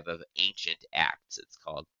archive of ancient acts, it's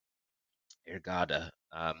called Ergada.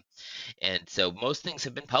 And so most things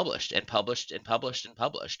have been published and published and published and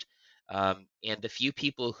published. And the few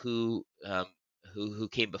people who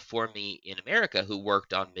came before me in America who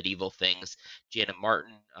worked on medieval things, Jana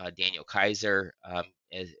Martin, Daniel Kaiser,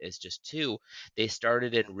 as just two, they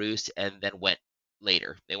started in Rus and then went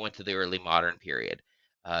later. They went to the early modern period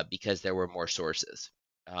because there were more sources.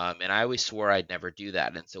 And I always swore I'd never do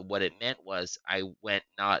that. And so what it meant was I went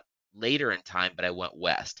not later in time, but I went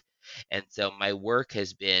west. And so my work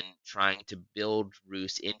has been trying to build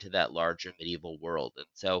Rus into that larger medieval world. And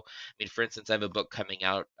so, I mean, for instance, I have a book coming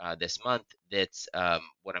out this month that's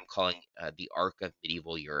what I'm calling the Arc of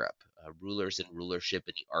Medieval Europe, Rulers and Rulership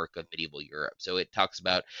in the Arc of Medieval Europe. So it talks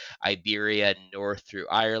about Iberia, north through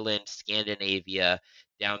Ireland, Scandinavia,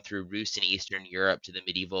 down through Rus and Eastern Europe to the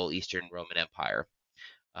medieval Eastern Roman Empire.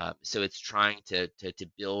 So it's trying to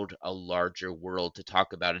build a larger world, to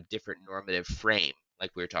talk about a different normative frame,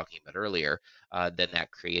 like we were talking about earlier, than that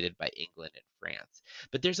created by England and France.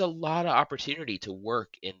 But there's a lot of opportunity to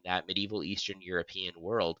work in that medieval Eastern European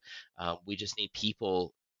world. We just need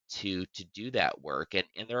people to do that work. And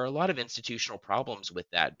there are a lot of institutional problems with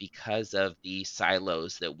that because of the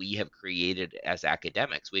silos that we have created as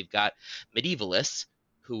academics. We've got medievalists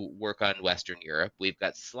who work on Western Europe. We've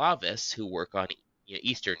got Slavists who work on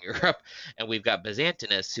Eastern Europe, and we've got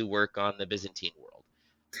Byzantinists who work on the Byzantine world.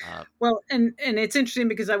 Well, and it's interesting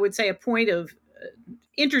because I would say a point of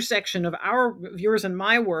intersection of yours and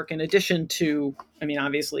my work, in addition to, I mean,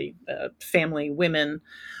 obviously, family, women,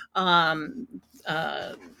 um,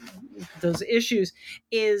 those issues,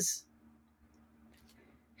 is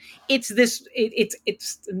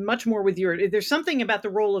it's much more with there's something about the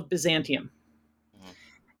role of Byzantium.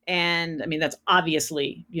 And I mean, that's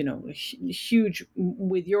obviously, huge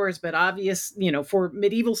with yours, but obvious, for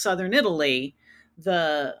medieval Southern Italy,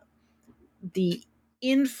 the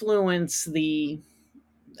influence, of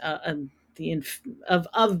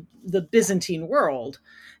the Byzantine world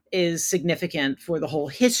is significant for the whole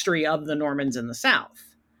history of the Normans in the South.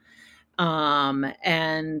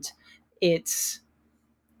 And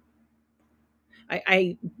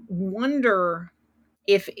I wonder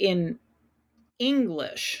if in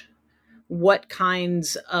English, what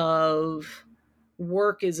kinds of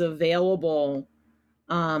work is available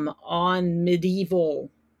on medieval,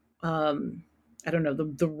 I don't know,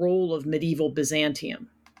 the role of medieval Byzantium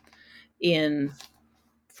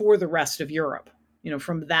for the rest of Europe,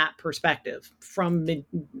 from that perspective, from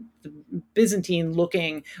Byzantine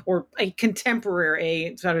looking, or a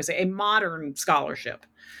contemporary, a modern scholarship.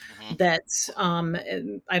 That's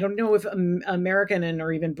I don't know if American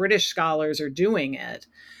or even British scholars are doing it,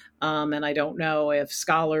 and I don't know if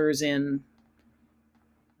scholars in,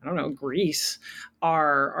 I don't know, Greece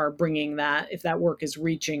are bringing that, if that work is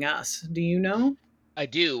reaching us. Do you know? I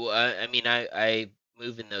do. I mean, I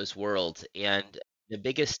move in those worlds, and the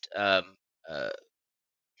biggest, well,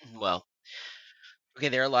 okay,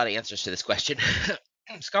 there are a lot of answers to this question.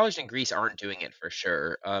 Scholars in Greece aren't doing it for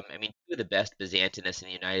sure. I mean, two of the best Byzantinists in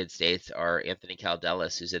the United States are Anthony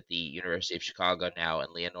Caldelis, who's at the University of Chicago now,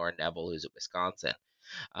 and Leonora Neville, who's at Wisconsin.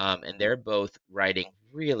 And they're both writing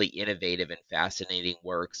really innovative and fascinating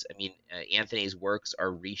works. I mean, Anthony's works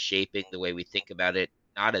are reshaping the way we think about it,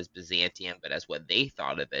 not as Byzantium, but as what they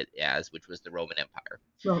thought of it as, which was the Roman Empire.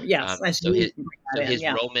 Well, yes, So his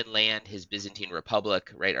Roman land, his Byzantine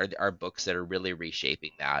Republic, right, are books that are really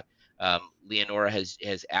reshaping that. Leonora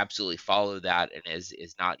has absolutely followed that and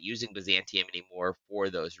is not using Byzantium anymore for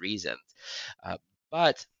those reasons.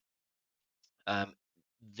 But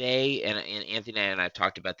they, and Anthony and I have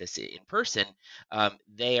talked about this in person,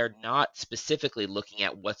 they are not specifically looking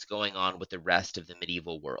at what's going on with the rest of the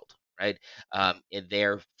medieval world, right? And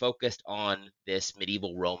they're focused on this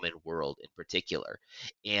medieval Roman world in particular.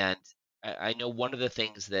 And I know one of the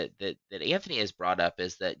things that Anthony has brought up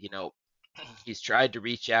is that, he's tried to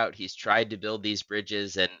reach out, he's tried to build these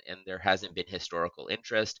bridges, and there hasn't been historical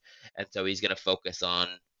interest, and so he's going to focus on,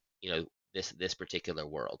 this particular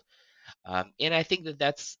world. And I think that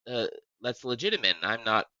that's legitimate. I'm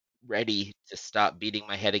not ready to stop beating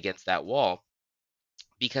my head against that wall,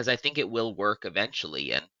 because I think it will work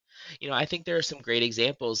eventually. And I think there are some great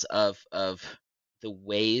examples of the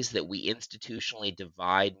ways that we institutionally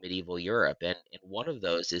divide medieval Europe, and one of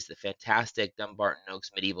those is the fantastic Dumbarton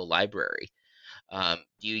Oaks Medieval Library. Do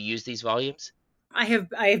you use these volumes? I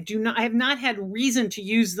have not had reason to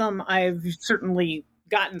use them. I've certainly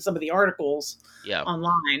gotten some of the articles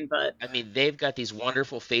online, but I mean, they've got these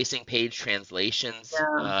wonderful facing page translations,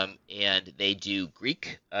 and they do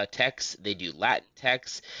Greek texts, they do Latin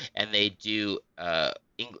texts, and they do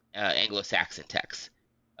Anglo-Saxon texts,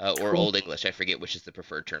 or Old English. I forget which is the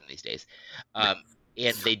preferred term these days.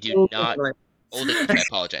 And they do not Old English. I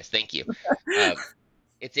apologize. Thank you.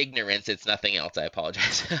 It's ignorance. It's nothing else. I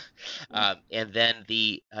apologize. And then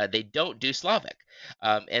they don't do Slavic.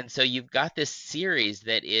 And so you've got this series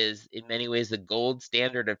that is in many ways the gold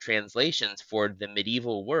standard of translations for the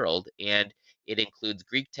medieval world. And it includes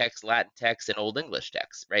Greek texts, Latin texts, and Old English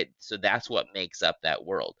texts, right? So that's what makes up that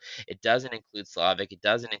world. It doesn't include Slavic. It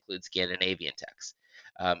doesn't include Scandinavian texts.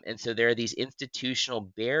 And so there are these institutional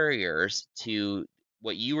barriers to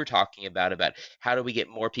what you were talking about how do we get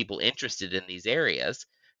more people interested in these areas,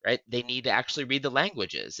 right? They need to actually read the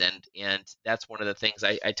languages. And that's one of the things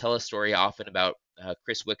I tell a story often about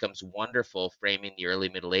Chris Wickham's wonderful Framing the Early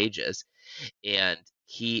Middle Ages. And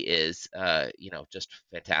he is, just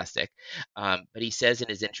fantastic. But he says in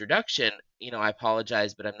his introduction, I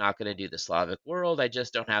apologize, but I'm not going to do the Slavic world. I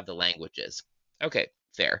just don't have the languages. Okay,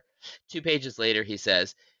 fair. 2 pages later, he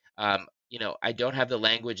says, I don't have the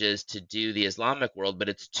languages to do the Islamic world, but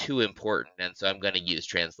it's too important, and so I'm going to use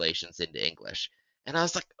translations into English. And I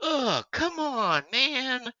was like, oh, come on,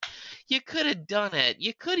 man. You could have done it.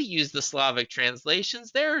 You could have used the Slavic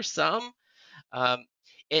translations. There are some. Um,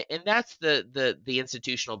 and that's the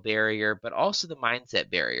institutional barrier, but also the mindset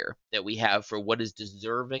barrier that we have for what is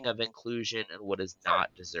deserving of inclusion and what is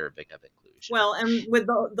not deserving of inclusion. Well, and with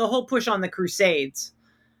the whole push on the Crusades,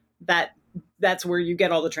 that's where you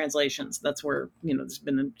get all the translations. That's where, there's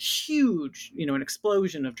been a huge, an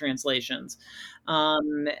explosion of translations,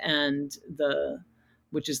 and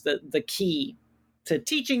which is the key to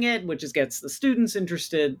teaching it, which is gets the students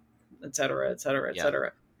interested, et cetera, et cetera, et Yeah.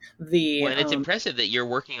 cetera. Well, and it's impressive that you're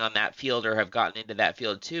working on that field or have gotten into that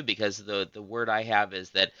field too, because the word I have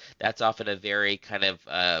is that's often a very kind of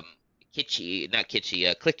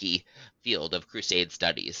clicky field of Crusade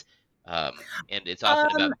studies. And it's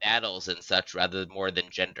often about battles and such rather more than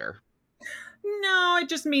gender. No, it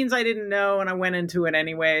just means I didn't know and I went into it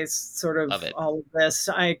anyways, sort of Love it. all of this.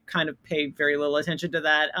 I kind of pay very little attention to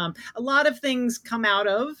that. A lot of things come out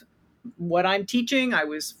of what I'm teaching. I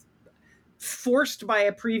was forced by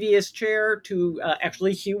a previous chair to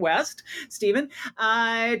actually Hugh West, Stephen,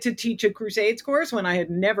 to teach a Crusades course when I had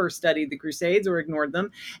never studied the Crusades or ignored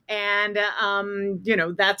them. And,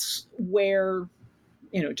 that's where,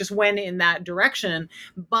 just went in that direction.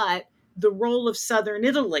 But the role of Southern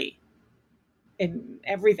Italy in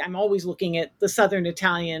everything, I'm always looking at the Southern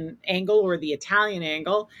Italian angle or the Italian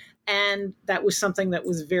angle. And that was something that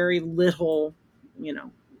was very little,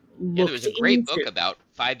 there was a great book about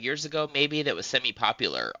 5 years ago, maybe, that was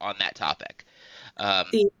semi-popular on that topic.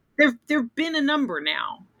 There've been a number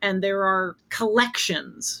now, and there are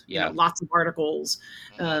collections, lots of articles,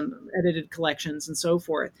 edited collections, and so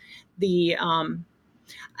forth. What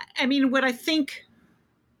I think,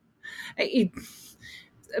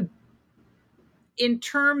 in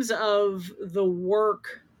terms of the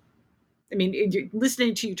work,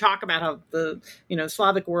 listening to you talk about how the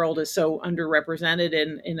Slavic world is so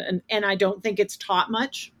underrepresented, and I don't think it's taught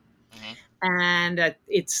much, and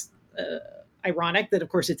it's ironic that, of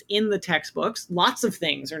course, it's in the textbooks. Lots of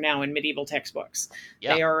things are now in medieval textbooks.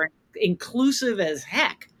 Yeah. They are inclusive as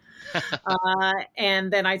heck.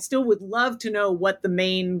 And then I still would love to know what the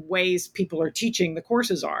main ways people are teaching the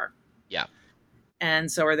courses are. Yeah.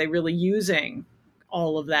 And so are they really using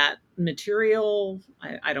all of that material?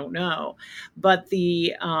 I don't know. But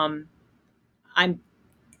it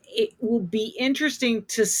will be interesting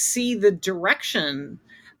to see the direction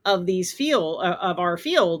of our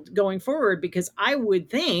field going forward, because I would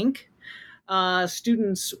think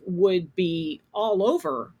students would be all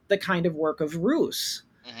over the kind of work of Rus.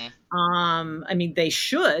 They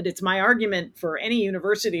should. It's my argument for any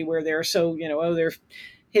university where they're so,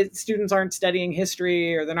 his students aren't studying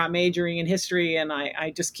history or they're not majoring in history. And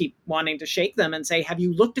I just keep wanting to shake them and say, have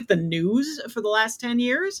you looked at the news for the last 10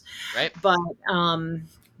 years? Right. But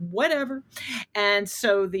whatever. And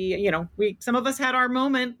so some of us had our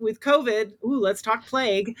moment with COVID. Ooh, let's talk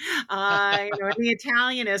plague. And the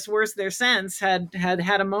Italianists, worse their sense, had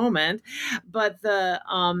a moment. But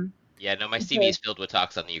my CV is filled with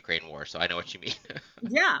talks on the Ukraine war, so I know what you mean.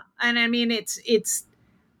 Yeah. And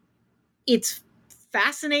it's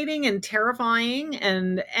fascinating and terrifying.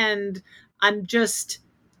 And I'm just,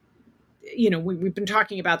 we've been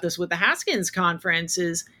talking about this with the Haskins conference,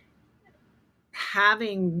 is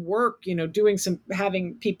having work,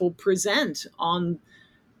 having people present on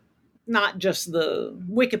not just the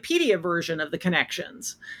Wikipedia version of the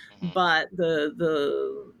connections, but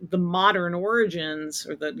the modern origins,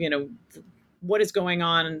 or what is going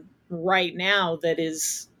on right now that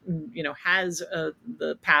is, has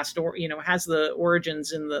the past, or, has the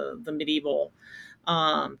origins in the medieval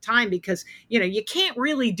time, because, you can't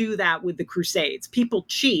really do that with the Crusades. People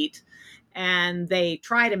cheat and they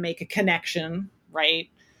try to make a connection, right,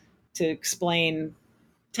 to explain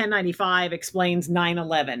 1095 explains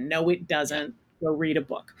 9/11. No, it doesn't. Go read a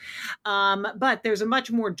book. But there's a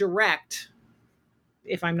much more direct,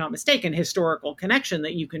 if I'm not mistaken, historical connection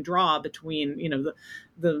that you can draw between,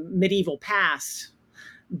 the medieval past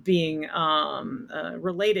being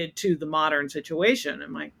related to the modern situation.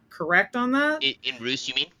 Am I correct on that? In Rus,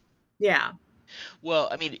 you mean? Yeah. Well,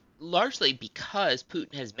 largely because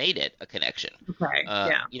Putin has made it a connection. Okay.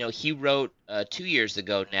 Yeah. He wrote 2 years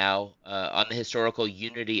ago now on the historical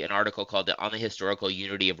unity, an article called "On the Historical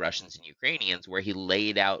Unity of Russians and Ukrainians," where he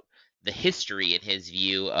laid out the history, in his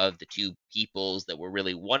view, of the two peoples that were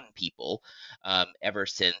really one people ever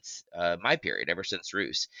since my period, ever since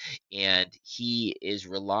Rus. And he is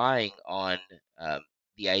relying on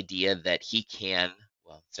the idea that he can,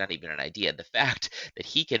 well, it's not even an idea, the fact that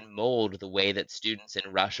he can mold the way that students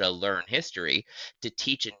in Russia learn history to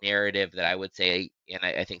teach a narrative that I would say and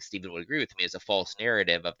I think Stephen would agree with me, is a false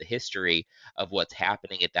narrative of the history of what's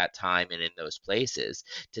happening at that time and in those places,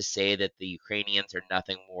 to say that the Ukrainians are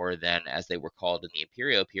nothing more than, as they were called in the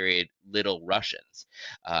imperial period, little Russians.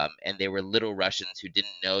 And they were little Russians who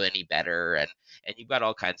didn't know any better. And you've got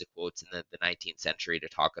all kinds of quotes in the 19th century to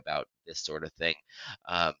talk about this sort of thing.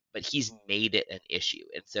 But he's made it an issue.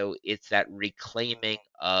 And so it's that reclaiming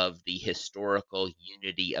of the historical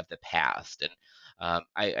unity of the past. And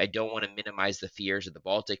I don't want to minimize the fears of the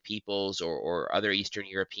Baltic peoples or other Eastern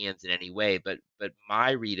Europeans in any way, but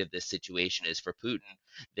my read of this situation is, for Putin,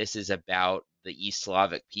 this is about the East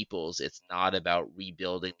Slavic peoples. It's not about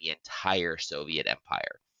rebuilding the entire Soviet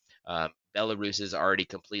empire. Belarus is already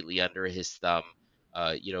completely under his thumb.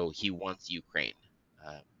 He wants Ukraine,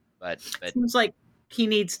 but seems like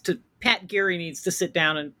Pat Geary needs to sit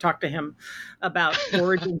down and talk to him about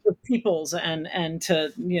origins of peoples and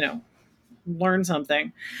to learn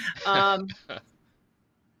something. Can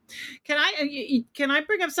I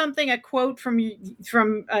bring up a quote from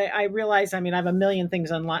I realize, I have a million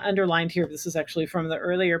things underlined here. This is actually from the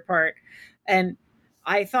earlier part. And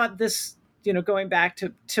I thought this, going back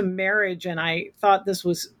to marriage, and I thought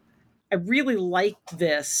I really liked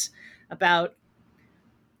this about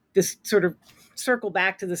this sort of circle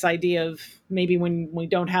back to this idea of maybe when we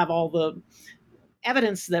don't have all the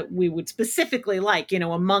evidence that we would specifically like,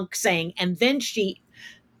 a monk saying, and then she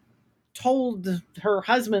told her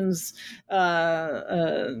husband's,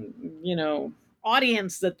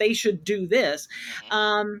 audience that they should do this.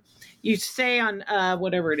 You say on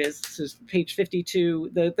whatever it is, this is page 52,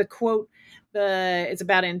 the quote, it's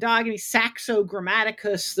about endogamy. Saxo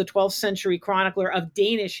Grammaticus, the 12th century chronicler of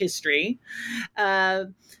Danish history.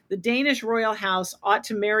 The Danish royal house ought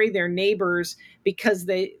to marry their neighbors because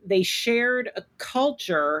they shared a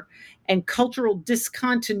culture, and cultural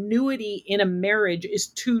discontinuity in a marriage is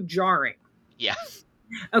too jarring. Yeah.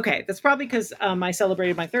 Okay, that's probably because I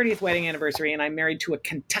celebrated my 30th wedding anniversary and I'm married to a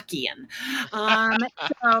Kentuckian. So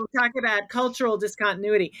talk about cultural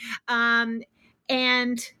discontinuity. And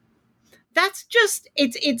that's just,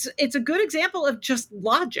 it's a good example of just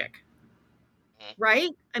logic, right?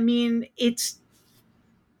 I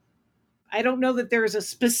don't know that there's a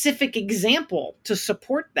specific example to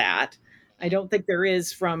support that. I don't think there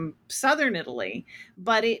is from Southern Italy,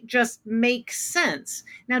 but it just makes sense.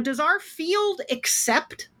 Now, does our field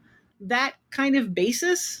accept that kind of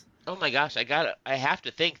basis? Oh my gosh, I have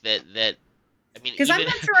to think that because I'm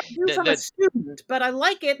not sure I do from a student, but I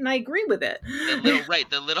like it and I agree with it.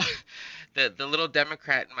 The little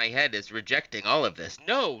Democrat in my head is rejecting all of this.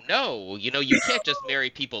 No, you can't just marry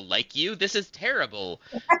people like you. This is terrible.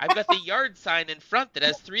 I've got the yard sign in front that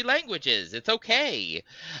has 3 languages. It's okay.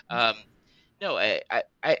 No, I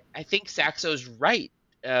think Saxo's right.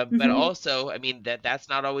 But also, that's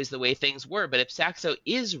not always the way things were. But if Saxo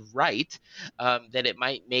is right, that it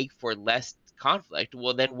might make for less conflict,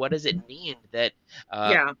 well, then what does it mean that,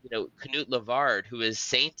 Canute Lavard, who is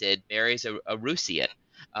sainted, marries a Russian,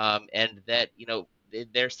 and that,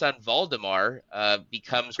 their son Valdemar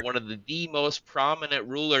becomes one of the most prominent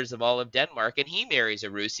rulers of all of Denmark, and he marries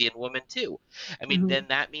a Russian woman too. Then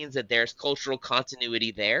that means that there's cultural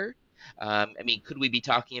continuity there. Could we be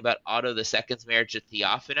talking about Otto II's marriage to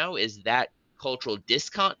Theophano? Is that cultural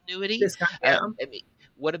discontinuity?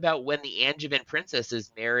 What about when the Angevin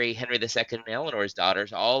princesses marry Henry II and Eleanor's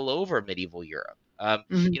daughters all over medieval Europe?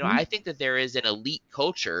 I think that there is an elite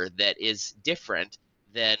culture that is different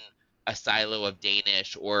than a silo of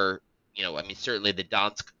Danish or, certainly the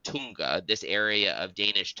Dansk Tunga, this area of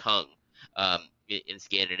Danish tongue in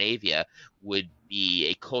Scandinavia would be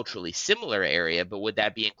a culturally similar area, but would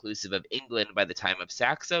that be inclusive of England by the time of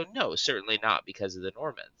Saxo? No, certainly not, because of the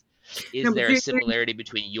Normans. Is there a similarity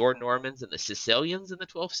between your Normans and the Sicilians in the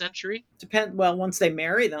 12th century? Well, once they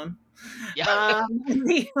marry them. Yeah.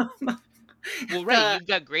 Well, right. You've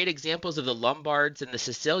got great examples of the Lombards and the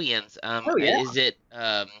Sicilians. Is it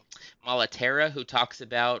Malaterra who talks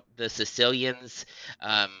about the Sicilians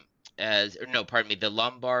the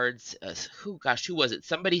Lombards? Who was it?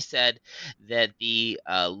 Somebody said that the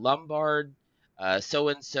Lombard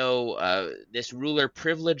so-and-so, this ruler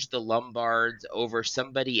privileged the Lombards over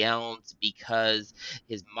somebody else because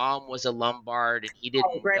his mom was a Lombard and he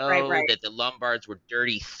didn't know that the Lombards were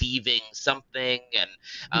dirty thieving something,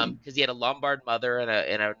 and because he had a Lombard mother and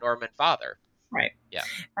a Norman father. Right. Yeah.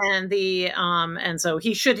 And and so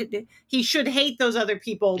he should hate those other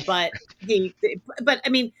people, but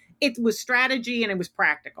it was strategy and it was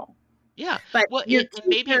practical. Yeah. But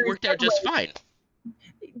maybe it worked out just fine.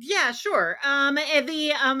 Yeah, sure.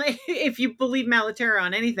 If you believe Malaterra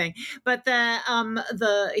on anything, but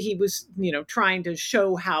he was, trying to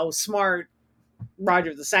show how smart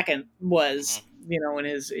Roger II was, Mhm. in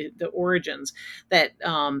the origins that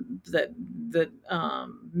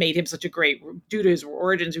made him such a great, due to his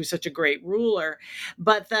origins, he was such a great ruler.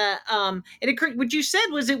 But it occurred, what you said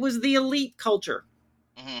was it was the elite culture.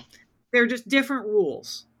 Mhm. They're just different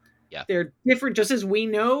rules. Yeah. They're different, just as we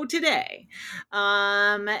know today.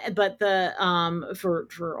 But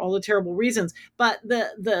for all the terrible reasons. But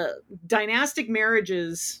the dynastic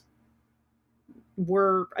marriages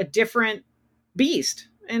were a different beast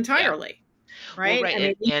Yeah. entirely, Well, right? right, I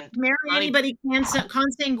mean, you and could marry Connie, anybody,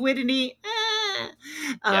 consanguinity,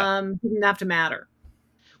 yeah. didn't have to matter.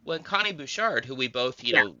 When Connie Bouchard, who we both,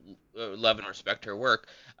 Yeah, love and respect her work,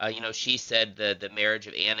 she said the marriage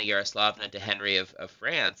of Anna Yaroslavna to Henry of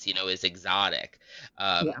France, is exotic,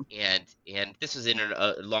 yeah. and this was in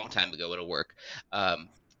a long time ago in a work,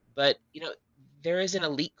 but there is an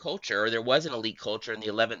elite culture, or there was an elite culture in the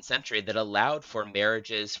 11th century that allowed for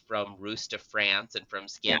marriages from Rus to France and from Yeah.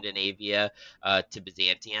 Scandinavia to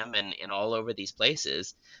Byzantium and all over these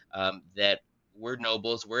places that we're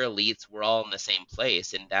nobles, we're elites, we're all in the same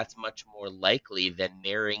place, and that's much more likely than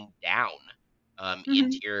marrying down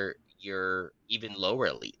into Hmm. your even lower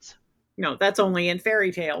elites, No, that's only in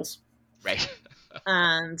fairy tales. right?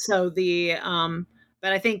 And so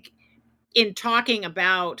but I think in talking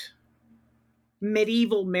about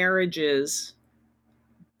medieval marriages,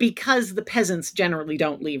 because the peasants generally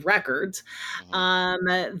don't leave records, Hmm. um,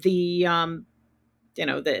 the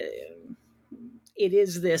the it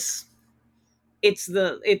is this it's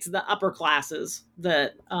the upper classes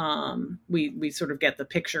that we sort of get the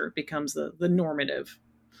picture. It becomes the normative,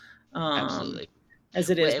 um, Absolutely. as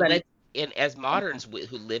it Well, is. But it, and as moderns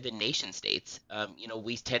who live in nation states,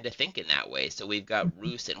 we tend to think in that way. So we've got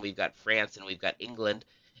Rus and we've got France and we've got England,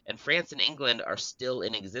 and France and England are still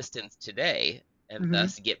in existence today, and mhm,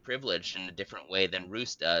 thus get privileged in a different way than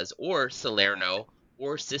Rus does, or Salerno,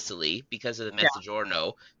 or Sicily, because of the yeah,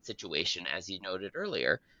 Mezzogiorno situation, as you noted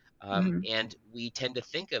earlier. mhm, And we tend to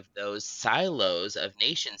think of those silos of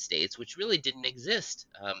nation states, which really didn't exist.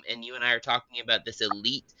 And you and I are talking about this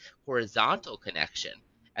elite horizontal connection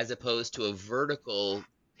as opposed to a vertical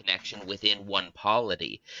connection within one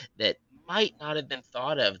polity that might not have been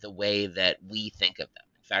thought of the way that we think of them.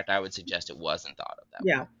 In fact, I would suggest it wasn't thought of that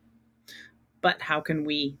way. yeah. But how can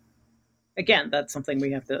we? Again, that's something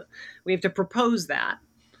we have to propose that.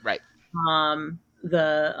 Right.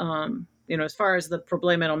 As far as the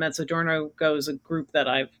Problema del Mezzogiorno goes, a group that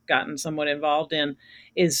I've gotten somewhat involved in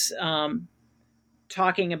is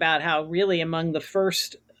talking about how really among the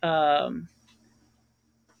first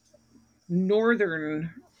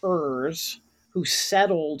northerners who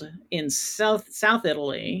settled in South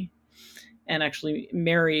Italy and actually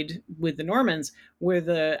married with the Normans were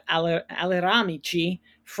the Aleramici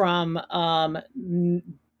from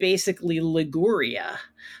basically Liguria,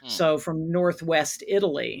 Hmm. so from northwest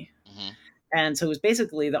Italy. Hmm. And so it was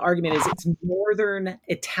basically, the argument is it's northern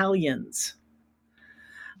Italians.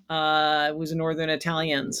 It was northern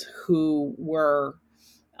Italians who were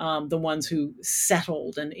the ones who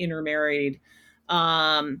settled and intermarried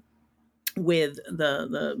um, with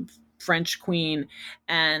the French queen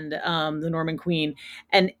and the Norman queen,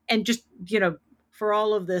 and just for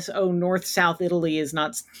all of this, North South Italy is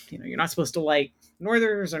not, you're not supposed to like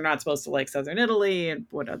Northerners are not supposed to like Southern Italy and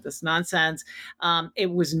what this nonsense.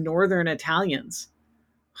 It was Northern Italians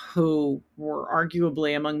who were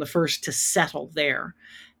arguably among the first to settle there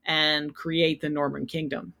and create the Norman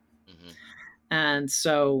kingdom. Hmm. And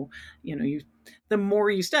so, you the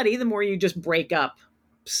more you study, the more you just break up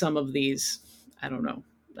some of these, I don't know,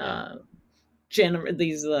 Yeah.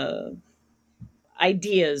 these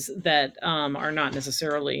ideas that are not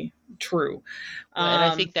necessarily true. Well, and I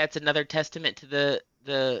Um, think that's another testament to the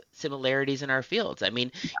similarities in our fields. I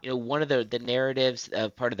mean, one of the narratives,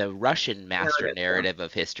 part of the Russian master Narrative, yeah. narrative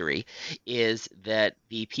of history, is that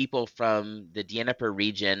the people from the Dnieper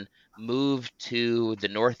region moved to the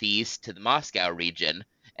northeast to the Moscow region,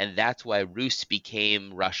 and that's why Rus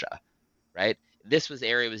became Russia, right? This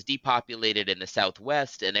area was depopulated in the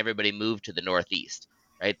southwest, and everybody moved to the northeast,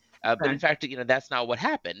 right? But in Okay. fact, that's not what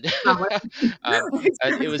happened. um,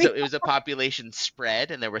 Exactly. it was a population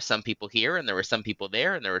spread, and there were some people here, and there were some people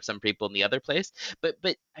there, and there were some people in the other place. But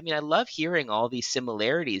I mean, I love hearing all these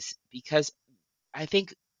similarities because I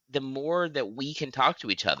think the more that we can talk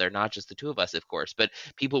to each other, not just the two of us, of course, but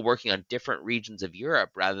people working on different regions of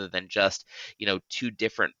Europe rather than just, two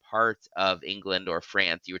different parts of England or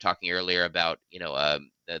France. You were talking earlier about,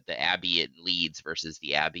 the Abbey in Leeds versus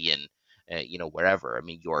the Abbey in, wherever. I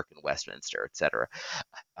mean, York and Westminster, etc.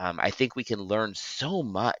 I think we can learn so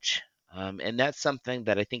much. And that's something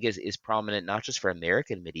that I think is prominent not just for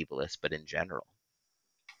American medievalists, but in general.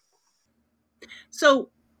 So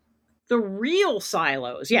the real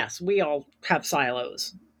silos, yes, we all have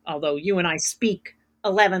silos, although you and I speak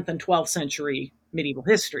 11th and 12th century medieval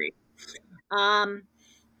history.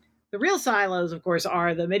 The real silos, of course,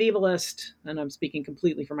 are the medievalist, and I'm speaking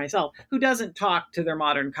completely for myself, who doesn't talk to their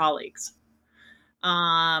modern colleagues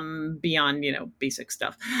beyond, basic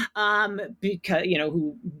stuff, because,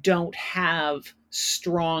 who don't have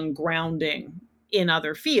strong grounding in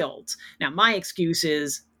other fields. Now, my excuse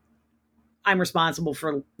is I'm responsible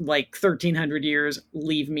for like 1,300 years.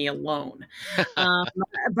 Leave me alone.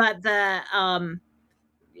 But the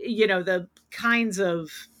kinds of,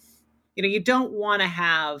 you don't want to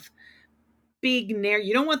have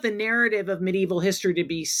you don't want the narrative of medieval history to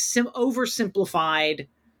be oversimplified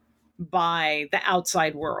by the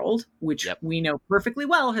outside world, which we know perfectly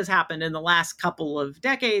well has happened in the last couple of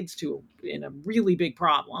decades in a really big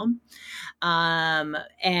problem.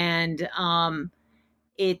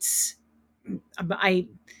 It's, I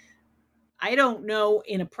don't know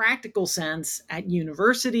in a practical sense at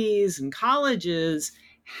universities and colleges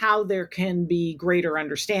how there can be greater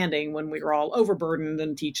understanding when we're all overburdened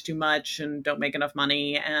and teach too much and don't make enough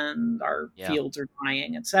money and our fields are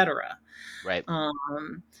dying, etc. Right.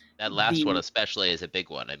 That last one especially is a big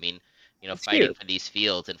one. I mean, fighting for these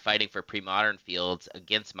fields and fighting for pre-modern fields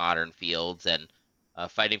against modern fields and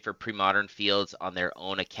fighting for pre-modern fields on their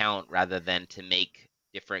own account rather than to make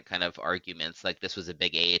different kind of arguments. Like this was a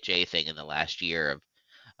big AHA thing in the last year of,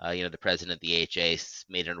 the president of the AHA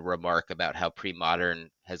made a remark about how pre-modern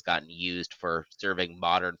has gotten used for serving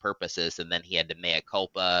modern purposes, and then he had to mea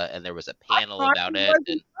culpa, and there was a panel about it.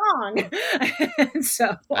 Wrong. And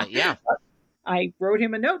so I wrote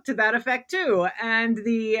him a note to that effect too. And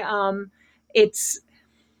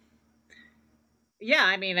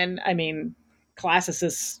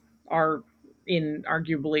classicists are in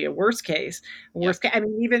arguably a worse case. I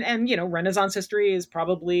mean, Renaissance history is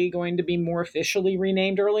probably going to be more officially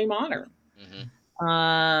renamed early modern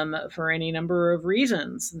for any number of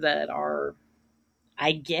reasons that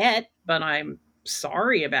I get, but I'm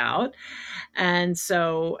sorry about. And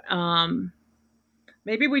so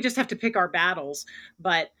maybe we just have to pick our battles.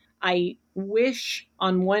 But I wish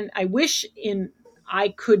I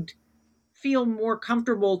could feel more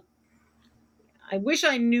comfortable. I wish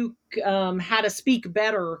I knew how to speak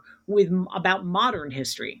better about modern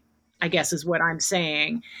history, I guess is what I'm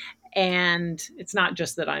saying. And it's not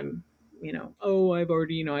just that I'm, I've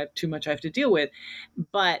already, I have too much I have to deal with.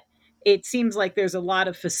 But it seems like there's a lot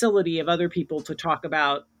of facility of other people to talk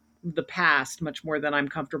about the past much more than I'm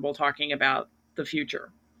comfortable talking about the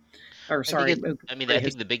future. Or sorry. I think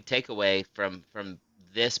the big takeaway from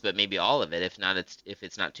this, but maybe all of it, if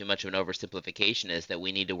it's not too much of an oversimplification, is that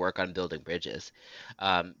we need to work on building bridges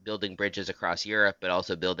across Europe, but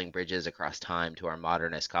also building bridges across time to our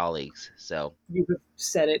modernist colleagues. So you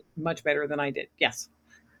said it much better than I did. Yes.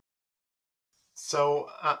 So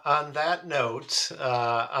on that note,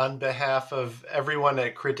 on behalf of everyone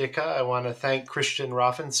at Critica, I want to thank Christian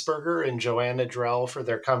Raffensperger and Joanna Drell for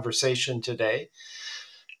their conversation today.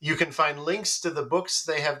 You can find links to the books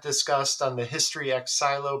they have discussed on the History X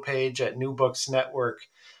Silo page at New Books Network.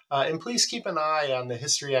 And please keep an eye on the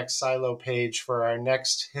History X Silo page for our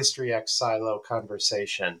next History X Silo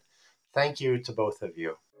conversation. Thank you to both of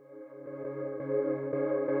you.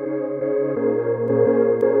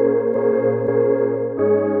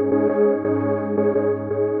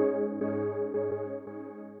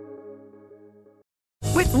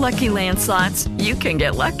 With Lucky Land Slots, you can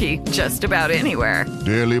get lucky just about anywhere.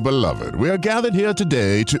 Dearly beloved, we are gathered here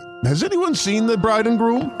today to... Has anyone seen the bride and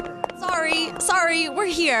groom? Sorry, we're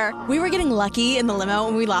here. We were getting lucky in the limo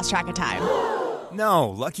and we lost track of time. No,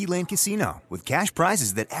 Lucky Land Casino, with cash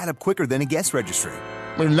prizes that add up quicker than a guest registry.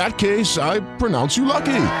 In that case, I pronounce you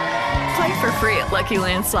lucky. Play for free at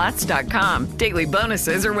LuckyLandSlots.com. Daily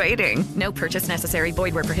bonuses are waiting. No purchase necessary.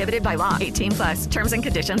 Void where prohibited by law. 18+. Terms and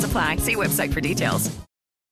conditions apply. See website for details.